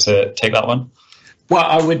 would you like to take that one? Well,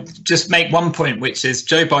 I would just make one point, which is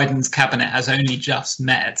Joe Biden's cabinet has only just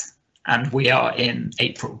met, and we are in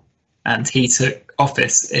April, and he took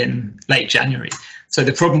office in late January. So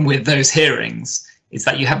the problem with those hearings is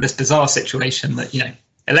that you have this bizarre situation that,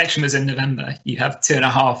 election was in November. You have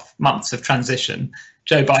 2.5 months of transition.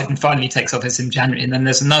 Joe Biden finally takes office in January, and then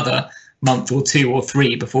there's another month or 2 or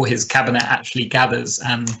 3 before his cabinet actually gathers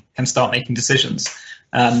and can start making decisions.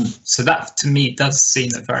 So that, to me, does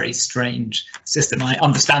seem a very strange system. I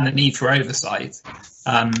understand the need for oversight,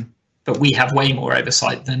 but we have way more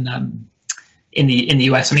oversight than in the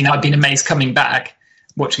US. I mean, I've been amazed coming back,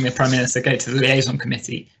 watching the Prime Minister go to the liaison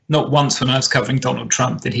committee. Not once when I was covering Donald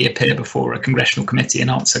Trump did he appear before a congressional committee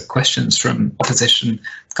and answer questions from opposition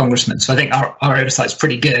congressmen. So I think our oversight is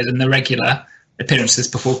pretty good, and the regular appearances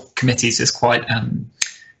before committees is quite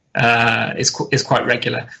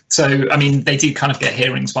regular. So, I mean, they do kind of get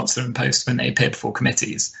hearings once they're in post when they appear before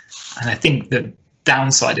committees. And I think the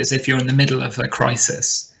downside is if you're in the middle of a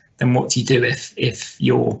crisis, then what do you do if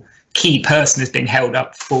your key person is being held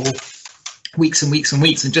up for weeks and weeks and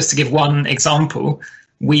weeks? And just to give one example,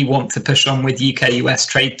 we want to push on with UK-US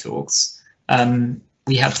trade talks.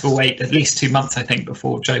 We had to wait at least 2 months, I think,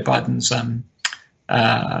 before Joe Biden's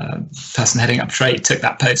person heading up trade took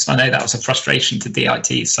that post. I know that was a frustration to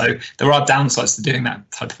DIT. So there are downsides to doing that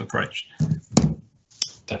type of approach.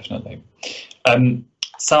 Definitely.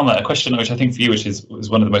 Salma, a question which I think for you, which was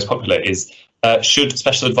one of the most popular, is should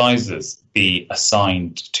special advisors be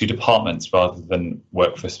assigned to departments rather than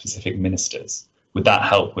work for specific ministers? Would that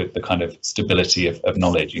help with the kind of stability of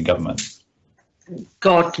knowledge in government?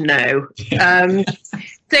 God, no.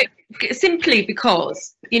 So simply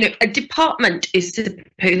because, a department is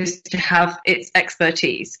supposed to have its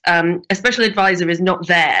expertise. A special advisor is not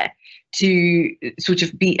there to sort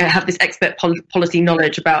of have this expert policy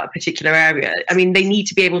knowledge about a particular area. I mean, they need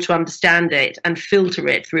to be able to understand it and filter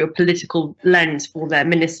it through a political lens for their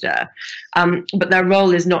minister. But their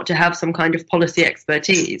role is not to have some kind of policy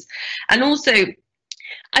expertise. And also,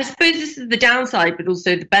 I suppose this is the downside, but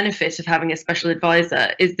also the benefit of having a special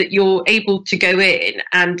advisor is that you're able to go in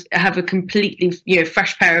and have a completely,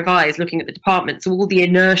 fresh pair of eyes looking at the department. So all the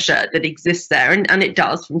inertia that exists there, and it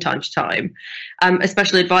does from time to time, a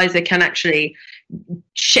special advisor can actually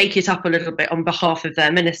shake it up a little bit on behalf of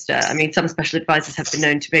their minister. I mean, some special advisors have been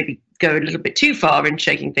known to maybe go a little bit too far in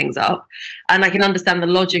shaking things up. And I can understand the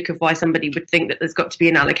logic of why somebody would think that there's got to be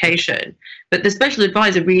an allocation. But the special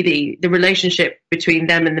advisor, really, the relationship between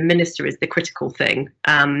them and the minister is the critical thing,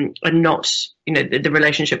 and not, the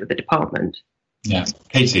relationship with the department. Yeah.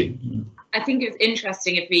 Katie? I think it's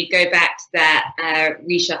interesting if we go back to that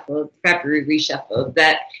February reshuffle,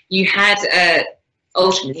 that you had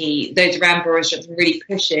ultimately those around Boris Johnson really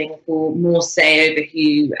pushing for more say over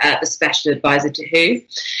who the special advisor to who.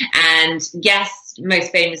 And yes,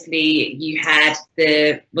 most famously, you had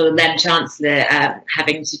the then Chancellor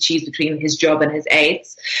having to choose between his job and his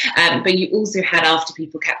aides. But you also had, after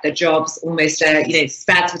people kept their jobs, almost,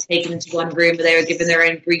 SPADs were taken into one room where they were given their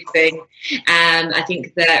own briefing. I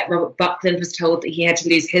think that Robert Buckland was told that he had to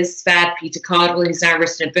lose his SPAD. Peter Cardwell, who's now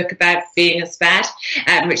written a book about being a SPAD,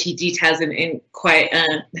 which he details in quite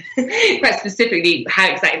quite specifically how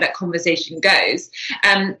exactly that conversation goes.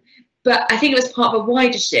 But I think it was part of a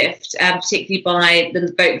wider shift, particularly by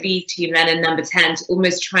the Vote V team then in Number 10, to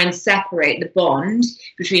almost try and separate the bond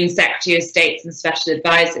between Secretary of States and Special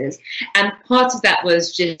Advisors. And part of that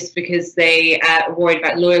was just because they are worried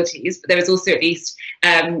about loyalties, but there was also at least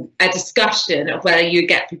a discussion of whether you would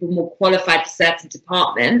get people more qualified for certain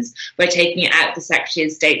departments by taking it out of the Secretary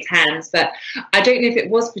of State's hands. But I don't know if it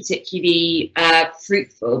was particularly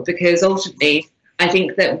fruitful, because ultimately, I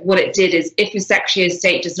think that what it did is, if the Secretary of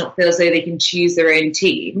State does not feel as though they can choose their own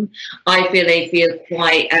team, I feel they feel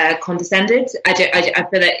quite condescended. I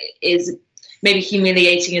feel that is maybe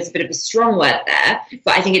humiliating is a bit of a strong word there,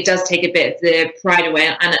 but I think it does take a bit of the pride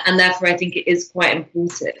away, and therefore I think it is quite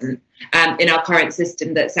important in our current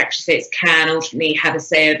system that Secretary of States can ultimately have a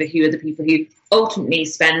say over who are the people who ultimately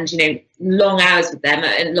spend, long hours with them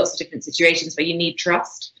in lots of different situations where you need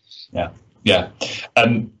trust. Yeah.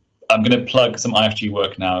 I'm going to plug some IFG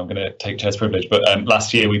work now. I'm going to take chair's privilege. But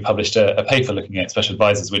last year we published a paper looking at special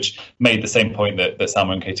advisors, which made the same point that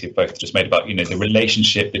Salma and Katie have both just made about, the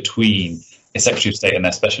relationship between a Secretary of State and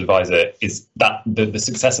their special advisor, is that the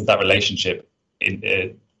success of that relationship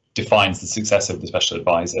defines the success of the special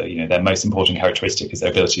advisor. Their most important characteristic is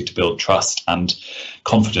their ability to build trust and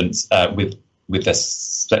confidence with their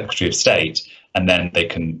Secretary of State. And then they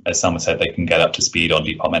can, as Salma said, they can get up to speed on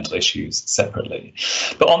departmental issues separately.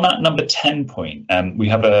 But on that number 10 point, we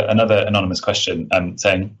have another anonymous question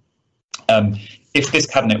saying, if this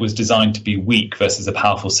cabinet was designed to be weak versus a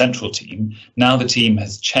powerful central team, now the team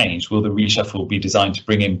has changed, will the reshuffle be designed to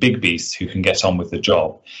bring in big beasts who can get on with the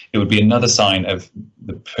job? It would be another sign of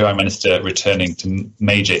the Prime Minister returning to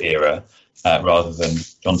Major era rather than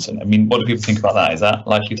Johnson. I mean, what do people think about that? Is that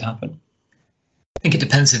likely to happen? I think it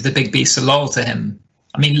depends if the big beasts are loyal to him.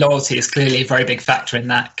 I mean, loyalty is clearly a very big factor in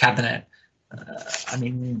that cabinet.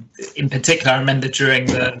 In particular, I remember during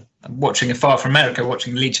watching Far From America,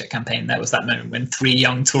 watching the leadership campaign, there was that moment when 3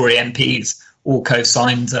 young Tory MPs all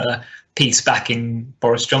co-signed a piece backing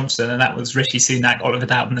Boris Johnson, and that was Rishi Sunak, Oliver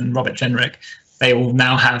Dowden and Robert Jenrick. They all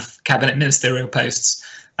now have cabinet ministerial posts.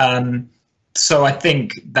 So I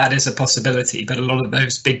think that is a possibility, but a lot of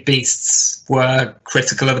those big beasts were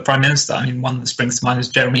critical of the Prime Minister. I mean, one that springs to mind is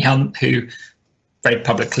Jeremy Hunt, who very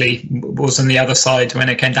publicly was on the other side when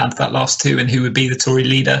it came down to that last 2 and who would be the Tory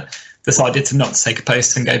leader, decided to not take a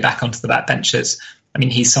post and go back onto the backbenches. I mean,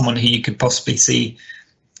 he's someone who you could possibly see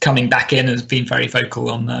coming back in, has been very vocal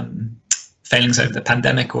on failings over the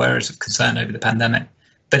pandemic or areas of concern over the pandemic.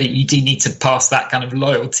 But you do need to pass that kind of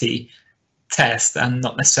loyalty test, and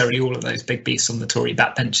not necessarily all of those big beasts on the Tory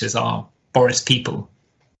backbenches are Boris people.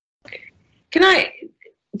 Can I,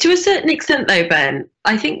 to a certain extent though, Ben,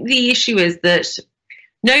 I think the issue is that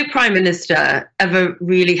no Prime Minister ever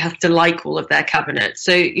really has to like all of their cabinet.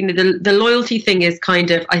 So, the loyalty thing is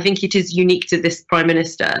kind of, I think it is unique to this Prime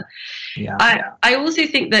Minister. Yeah. I also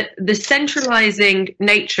think that the centralising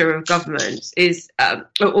nature of government is,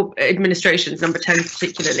 or administrations, number 10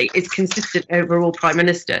 particularly, is consistent over all Prime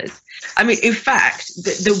Ministers. I mean, in fact,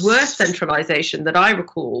 the worst centralisation that I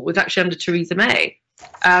recall was actually under Theresa May,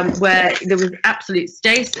 where there was absolute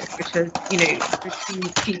stasis because,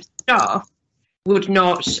 the chief staff would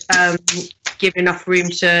not give enough room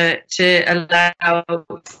to allow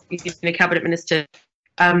the cabinet minister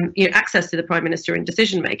access to the Prime Minister in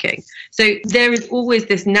decision making. So there is always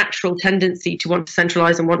this natural tendency to want to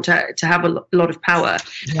centralise and want to have a lot of power.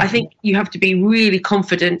 Yeah. I think you have to be really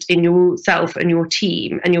confident in yourself and your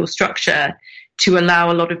team and your structure to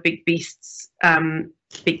allow a lot of big beasts.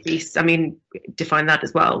 Big beasts, I mean, define that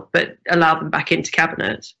as well, but allow them back into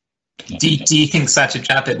cabinet. Do you think Sajid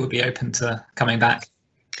Javid would be open to coming back?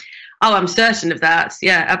 Oh, I'm certain of that.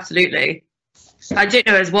 Yeah, absolutely. I don't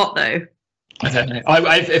know as what though. I don't know.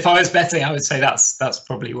 If I was betting, I would say that's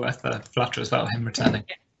probably worth a flutter as well, him returning.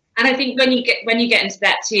 And I think when you get into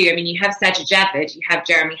that too, I mean, you have Sajid Javid, you have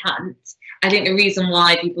Jeremy Hunt. I think the reason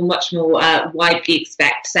why people much more widely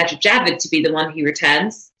expect Sajid Javid to be the one who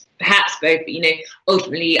returns, perhaps both, but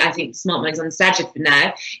ultimately I think smart money's on Sajid for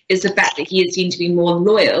now, is the fact that he is seen to be more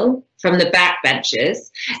loyal from the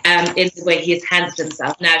backbenchers in the way he has handled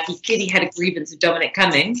himself. Now, he clearly had a grievance with Dominic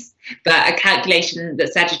Cummings, but a calculation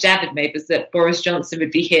that Sajid Javid made was that Boris Johnson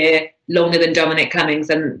would be here longer than Dominic Cummings,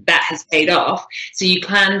 and that has paid off. So you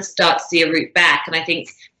can start to see a route back. And I think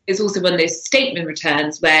it's also one of those statement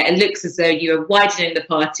returns where it looks as though you are widening the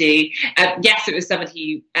party. Yes, it was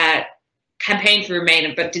somebody who campaigned for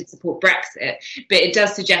Remain but did support Brexit, but it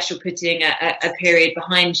does suggest you're putting a period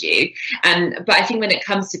behind you. But I think when it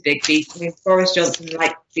comes to big beasts, I mean, Boris Johnson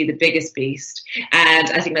likes to be the biggest beast, and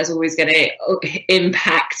I think that's always going to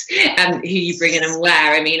impact who you bring in and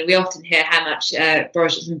where. I mean, we often hear how much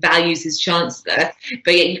Boris Johnson values his Chancellor,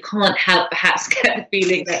 but yet you can't help perhaps get the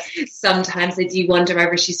feeling that sometimes I do wonder whether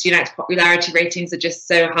Rishi Sunak's popularity ratings are just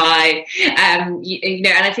so high. And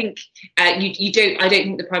I think I don't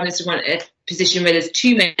think the Prime Minister wants a position where there's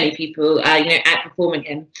too many people, outperforming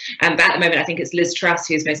him. But at the moment, I think it's Liz Truss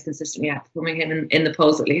who is most consistently outperforming him in the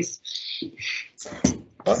polls, at least.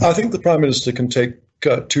 I think the Prime Minister can take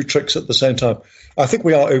two tricks at the same time. I think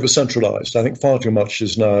we are over-centralised. I think far too much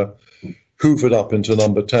is now hoovered up into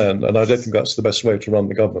number 10, and I don't think that's the best way to run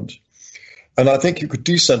the government. And I think you could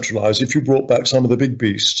decentralise if you brought back some of the big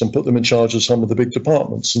beasts and put them in charge of some of the big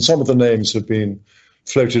departments. And some of the names have been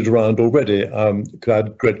floated around already. We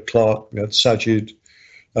had Greg Clark, we had Sajid,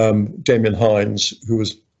 Damien Hines, who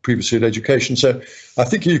was previously at education. So I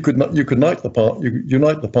think you could unite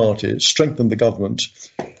the party, strengthen the government,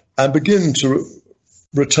 and begin to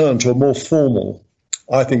return to a more formal,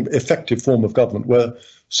 I think, effective form of government where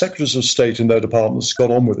secretaries of state in their departments got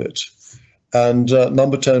on with it. And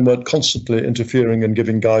number 10 weren't constantly interfering and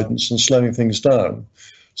giving guidance and slowing things down.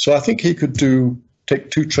 So I think he could take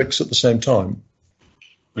two tricks at the same time.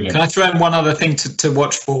 Brilliant. Can I throw in one other thing to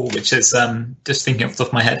watch for, which is just thinking off the top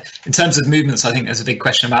of my head. In terms of movements, I think there's a big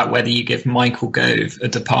question about whether you give Michael Gove a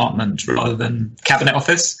department rather than Cabinet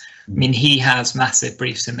Office. I mean, he has massive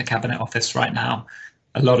briefs in the Cabinet Office right now,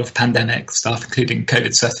 a lot of pandemic stuff, including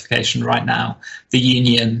COVID certification right now, the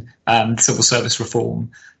union, civil service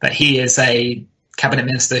reform. But he is a Cabinet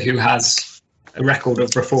Minister who has a record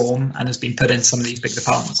of reform and has been put in some of these big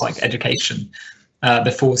departments like education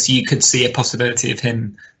before, so you could see a possibility of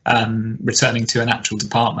him returning to an actual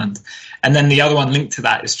department. And then the other one linked to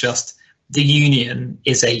that is just the union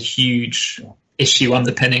is a huge issue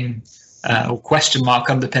underpinning or question mark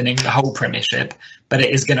underpinning the whole Premiership, but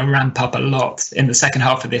it is going to ramp up a lot in the second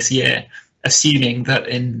half of this year, assuming that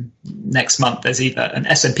in next month there's either an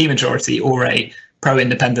SNP majority or a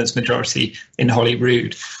pro-independence majority in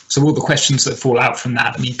Holyrood. So all the questions that fall out from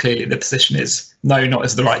that, I mean, clearly the position is no, not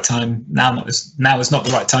is the right time. Now is not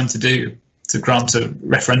the right time to grant a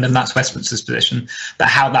referendum. That's Westminster's position. But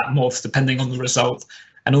how that morphs depending on the result.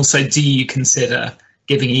 And also, do you consider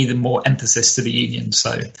giving even more emphasis to the union?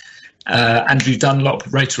 So Andrew Dunlop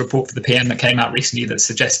wrote a report for the PM that came out recently that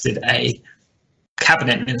suggested a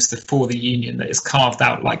cabinet minister for the union that is carved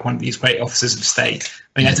out like one of these great offices of state.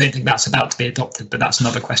 I mean, I don't think that's about to be adopted, but that's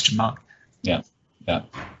another question mark. Yeah.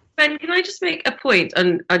 Ben, can I just make a point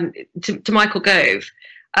to Michael Gove?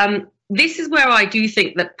 This is where I do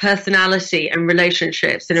think that personality and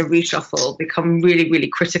relationships in a reshuffle become really, really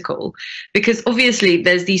critical, because obviously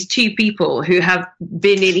there's these two people who have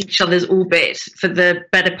been in each other's orbit for the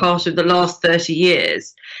better part of the last 30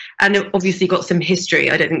 years and have obviously got some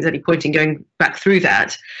history. I don't think there's any point in going back through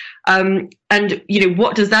that. And,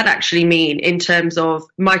 what does that actually mean in terms of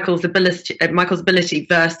Michael's ability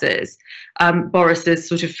versus Boris's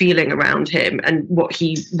sort of feeling around him and what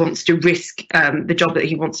he wants to risk, the job that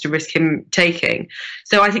he wants to risk him taking.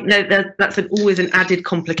 So I think that's always an added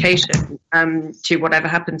complication to whatever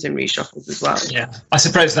happens in reshuffles as well. Yeah, I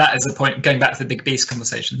suppose that is a point, going back to the big beast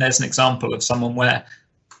conversation, there's an example of someone where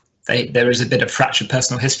there is a bit of fractured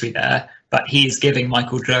personal history there, but he's giving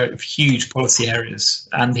Michael Gove huge policy areas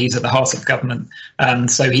and he's at the heart of government.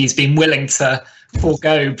 So he's been willing to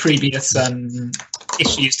forego previous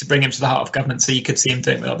issues to bring him to the heart of government, so you could see him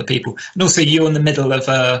doing it with other people. And also you're in the middle of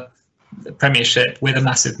a premiership with a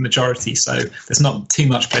massive majority, so there's not too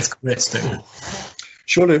much political risk there.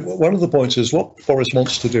 Surely one of the points is what Boris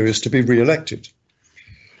wants to do is to be re-elected.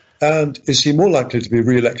 And is he more likely to be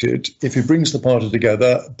re-elected if he brings the party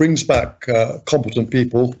together, brings back competent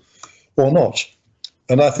people or not?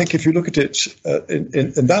 And I think if you look at it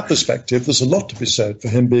in that perspective, there's a lot to be said for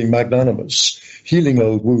him being magnanimous, healing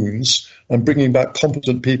old wounds and bringing back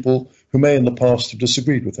competent people who may in the past have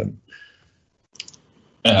disagreed with him.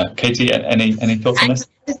 Katie, any thoughts on this?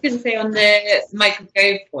 I was just going to say on the Michael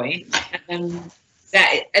Gove point,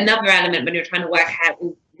 that another element when you're trying to work out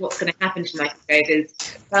what's going to happen to Michael Gove is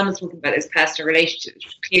Sam was talking about his personal relationships,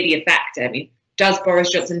 which clearly a factor. I mean, does Boris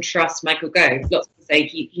Johnson trust Michael Gove? Lots of people say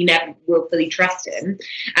he never will fully trust him,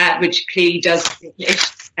 which clearly does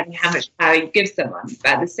depending how much power you give someone.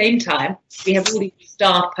 But at the same time, we have all these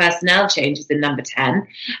staff personnel changes in number 10.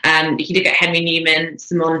 You look at Henry Newman,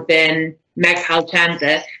 Simone Finn, Meg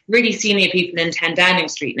Powell-Chandler, really senior people in 10 Downing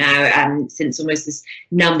Street now, since almost this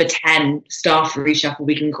number 10 staff reshuffle,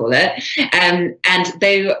 we can call it. And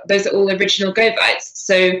those are all original Govites.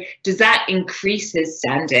 So does that increase his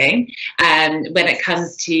standing when it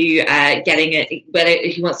comes to whether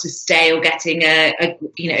he wants to stay or getting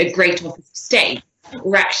a great office of state?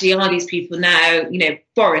 Or actually are these people now,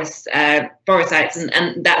 Borisites,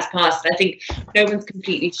 and that's past? I think no one's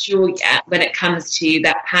completely sure yet when it comes to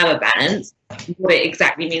that power balance, what it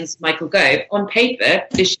exactly means to Michael Gove. On paper,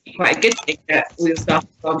 this should be quite a good thing that all your staff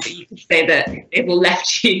are on, but you could say that it will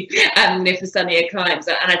left you for sunnier climes.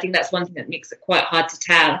 And I think that's one thing that makes it quite hard to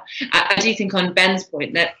tell. I do think on Ben's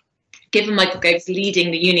point that given Michael Gove's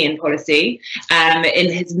leading the union policy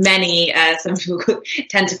in his many, some people call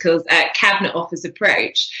tentacles, cabinet office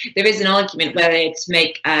approach, there is an argument whether to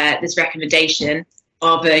make this recommendation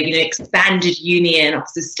of a expanded union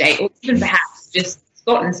office of state, or even perhaps just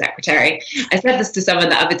Scotland secretary. I said this to someone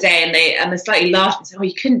the other day, and they slightly laughed and said, "Oh,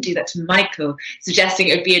 you couldn't do that to Michael," suggesting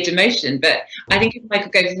it would be a demotion. But I think if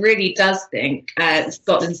Michael Gove really does think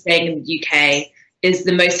Scotland staying in the UK is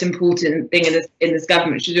the most important thing in this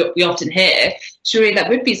government, which we often hear, surely that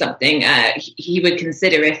would be something he would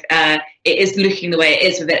consider if it is looking the way it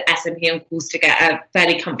is with an SNP on course to get a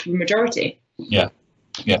fairly comfortable majority. Yeah.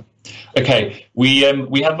 Okay, we have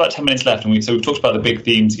about 10 minutes left, and we've talked about the big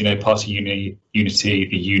themes, party unity,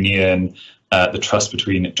 the union, the trust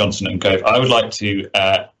between Johnson and Gove. I would like to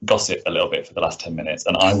gossip a little bit for the last 10 minutes,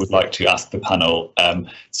 and I would like to ask the panel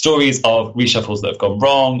stories of reshuffles that have gone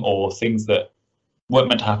wrong, or things that weren't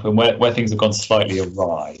meant to happen, where things have gone slightly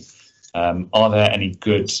awry. Are there any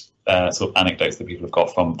good sort of anecdotes that people have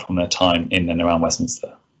got from their time in and around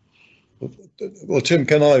Westminster? Well, Tim,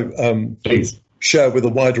 can I please share with a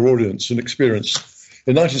wider audience an experience?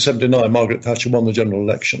 In 1979, Margaret Thatcher won the general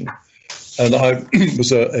election, and I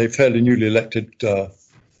was a fairly newly elected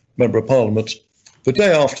member of Parliament. The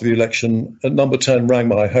day after the election, number 10 rang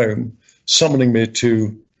my home, summoning me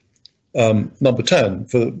to number 10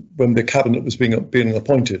 for when the cabinet was being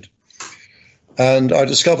appointed. And I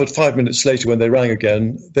discovered 5 minutes later when they rang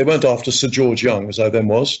again, they weren't after Sir George Young, as I then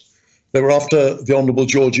was. They were after the Honourable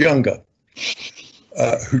George Younger,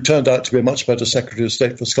 who turned out to be a much better Secretary of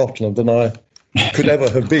State for Scotland than I could ever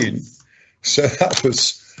have been. So that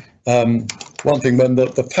was one thing when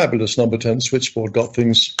the fabulous number 10 switchboard got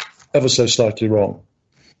things ever so slightly wrong.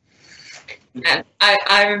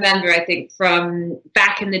 I remember, I think, from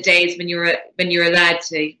back in the days when you were allowed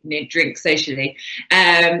to drink socially,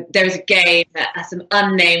 there was a game, some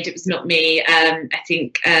unnamed, it was not me, I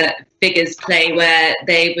think figures play, where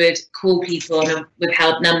they would call people on a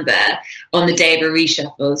withheld number on the day of a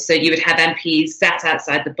reshuffle. So you would have MPs sat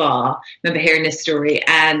outside the bar, I remember hearing this story,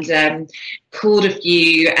 and called a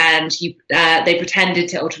few, and they pretended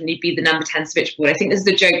to ultimately be the number 10 switchboard. I think this is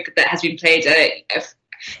a joke that has been played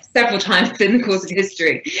several times in the course of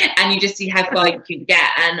history, and you just see how far you can get,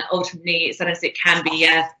 and ultimately sometimes it can be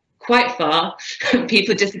quite far.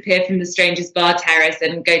 People disappear from the stranger's bar terrace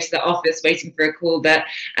and go to the office waiting for a call that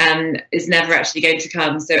is never actually going to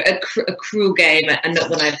come. So a cruel game, and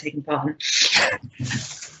not one I've taken part in.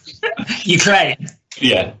 You claim?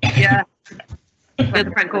 Yeah.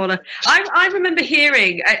 The Frank Corner. I remember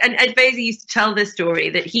hearing, and Ed Vaizey used to tell this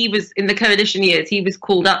story, that he was, in the coalition years, he was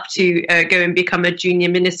called up to go and become a junior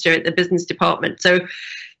minister at the business department. So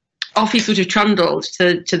off he sort of trundled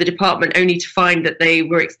to the department, only to find that they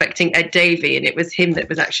were expecting Ed Davey, and it was him that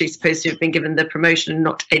was actually supposed to have been given the promotion,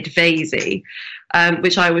 not Ed Vaizey,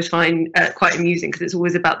 which I always find quite amusing, because it's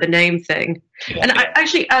always about the name thing. Yeah.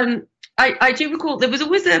 And I do recall there was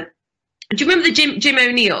always a... Do you remember the Jim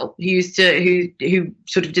O'Neill who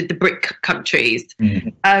sort of did the BRIC countries?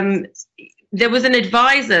 Mm-hmm. There was an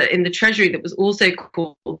advisor in the Treasury that was also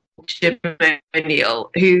called Jim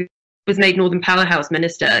O'Neill, who was made Northern Powerhouse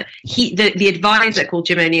Minister. The advisor called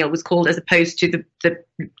Jim O'Neill was called as opposed to the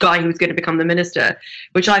guy who was going to become the minister,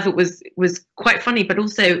 which I thought was quite funny. But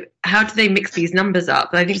also, how do they mix these numbers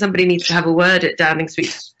up? I think somebody needs to have a word at Downing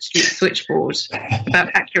Street switchboard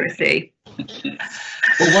about accuracy.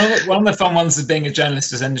 Well, one of the fun ones of being a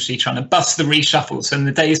journalist is endlessly trying to bust the reshuffles. And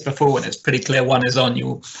the days before, when it's pretty clear one is on,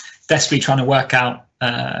 you're desperately trying to work out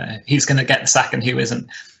who's going to get the sack and who isn't.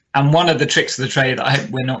 And one of the tricks of the trade, I hope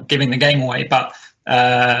we're not giving the game away, but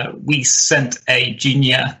we sent a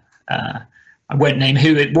junior, I won't name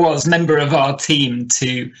who it was, member of our team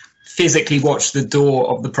to physically watch the door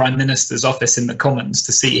of the Prime Minister's office in the Commons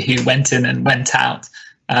to see who went in and went out.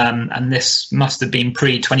 And this must have been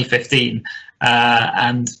pre-2015.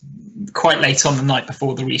 And quite late on the night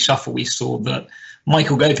before the reshuffle, we saw that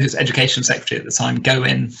Michael Gove, who was Education Secretary at the time, go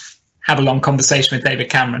in, have a long conversation with David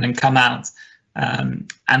Cameron and come out.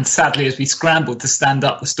 And sadly, as we scrambled to stand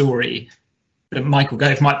up the story that Michael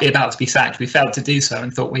Gove might be about to be sacked, we failed to do so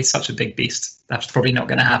and thought, well, he's such a big beast, that's probably not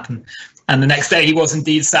going to happen. And the next day he was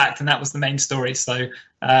indeed sacked, and that was the main story. So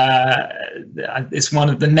it's one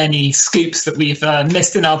of the many scoops that we've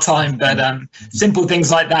missed in our time. But simple things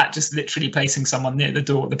like that, just literally placing someone near the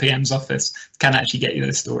door of the PM's office, can actually get you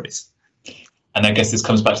those stories. And I guess this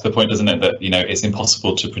comes back to the point, doesn't it, that, you know, it's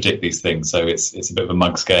impossible to predict these things. So it's a bit of a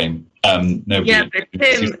mug's game. Yeah, but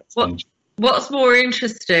Tim, what's more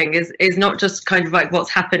interesting is not just kind of like what's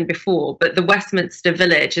happened before, but the Westminster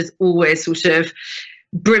Village is always sort of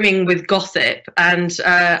brimming with gossip. And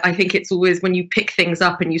I think it's always when you pick things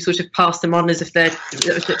up and you sort of pass them on as if they're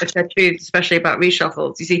true, especially about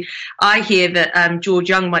reshuffles. You see, I hear that George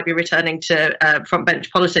Young might be returning to frontbench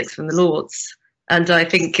politics from the Lords. And I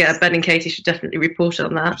think Ben and Katie should definitely report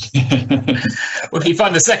on that. Well, if you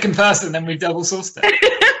find the second person, then we've double-sourced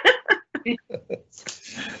it.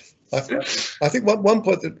 I think one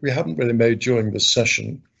point that we haven't really made during this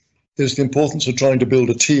session is the importance of trying to build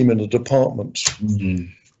a team in a department.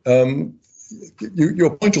 Mm-hmm. You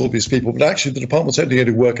appoint all these people, but actually the department's only going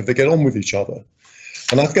to work if they get on with each other.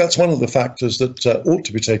 And I think that's one of the factors that ought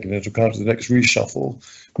to be taken into account in the next reshuffle.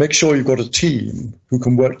 Make sure you've got a team who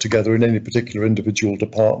can work together in any particular individual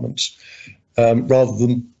department, rather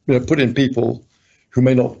than put in people who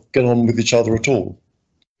may not get on with each other at all.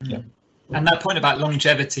 Yeah. And that point about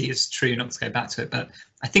longevity is true, not to go back to it, but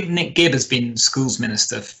I think Nick Gibb has been schools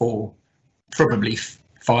minister for probably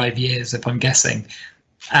 5 years, if I'm guessing.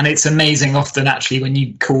 And it's amazing often, actually, when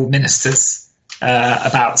you call ministers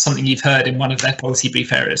about something you've heard in one of their policy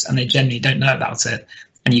brief areas and they generally don't know about it,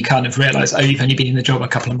 and you kind of realise, you've only been in the job a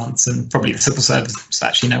couple of months and probably the civil service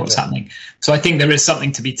actually know what's happening. So I think there is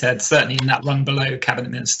something to be said, certainly in that rung below cabinet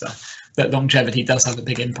minister, that longevity does have a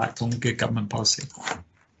big impact on good government policy.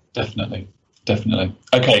 Definitely.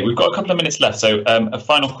 Okay, we've got a couple of minutes left. So a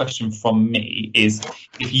final question from me is,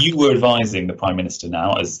 if you were advising the Prime Minister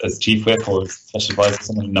now as Chief Whip or as Special Advisor,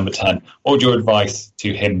 something number 10, what would your advice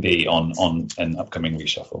to him be on an upcoming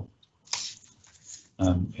reshuffle?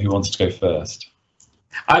 Who wants to go first?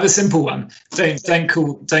 I have a simple one. Don't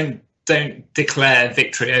declare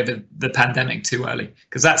victory over the pandemic too early,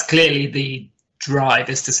 because that's clearly the drive,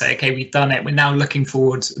 is to say, okay, we've done it, we're now looking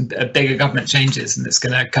forward to bigger government changes, and it's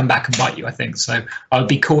going to come back and bite you, I think. So I would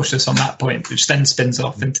be cautious on that point, which then spins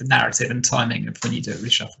off into narrative and timing of when you do a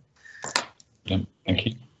reshuffle. Yeah, thank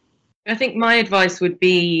you. I think my advice would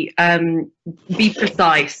be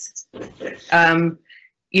precise.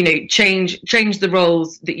 Change the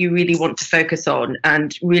roles that you really want to focus on,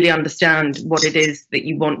 and really understand what it is that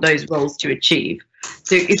you want those roles to achieve.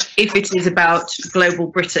 So if it is about global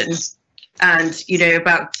Britain, and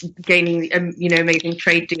about gaining amazing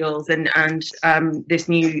trade deals and this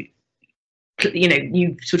new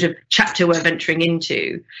sort of chapter we're venturing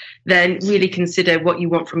into, then really consider what you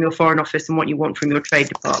want from your Foreign Office and what you want from your Trade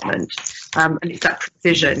Department, and it's that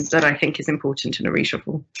precision that I think is important in a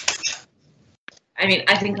reshuffle. I mean,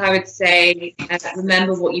 I think I would say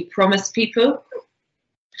remember what you promised people.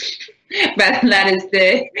 But that is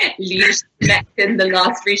the leadership in the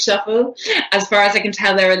last reshuffle. As far as I can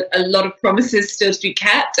tell, there are a lot of promises still to be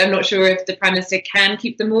kept. I'm not sure if the Prime Minister can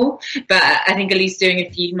keep them all, but I think at least doing a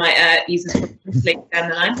few might ease us later down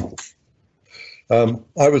the line.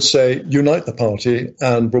 I would say unite the party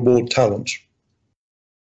and reward talent.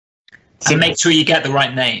 And make sure you get the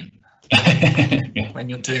right name when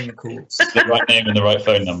you're doing the calls. The right name and the right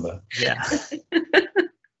phone number. Yeah.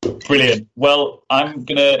 Brilliant. Well, I'm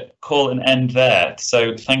going to call an end there.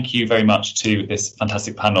 So thank you very much to this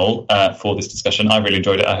fantastic panel for this discussion. I really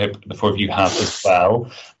enjoyed it. I hope the four of you have as well.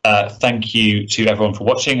 Thank you to everyone for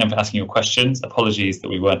watching and for asking your questions. Apologies that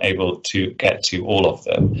we weren't able to get to all of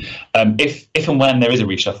them. If and when there is a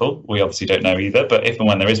reshuffle, we obviously don't know either, but if and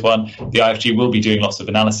when there is one, the IFG will be doing lots of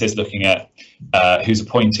analysis, looking at who's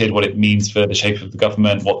appointed, what it means for the shape of the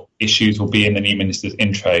government, what issues will be in the new minister's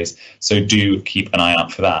in trays. So do keep an eye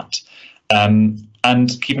out for that. And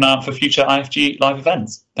keep an eye out for future IFG live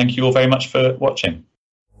events. Thank you all very much for watching.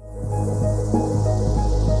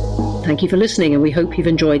 Thank you for listening, and we hope you've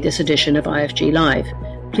enjoyed this edition of IFG Live.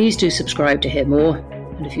 Please do subscribe to hear more,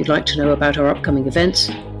 and if you'd like to know about our upcoming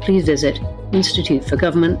events, please visit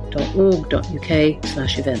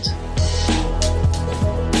instituteforgovernment.org.uk/events.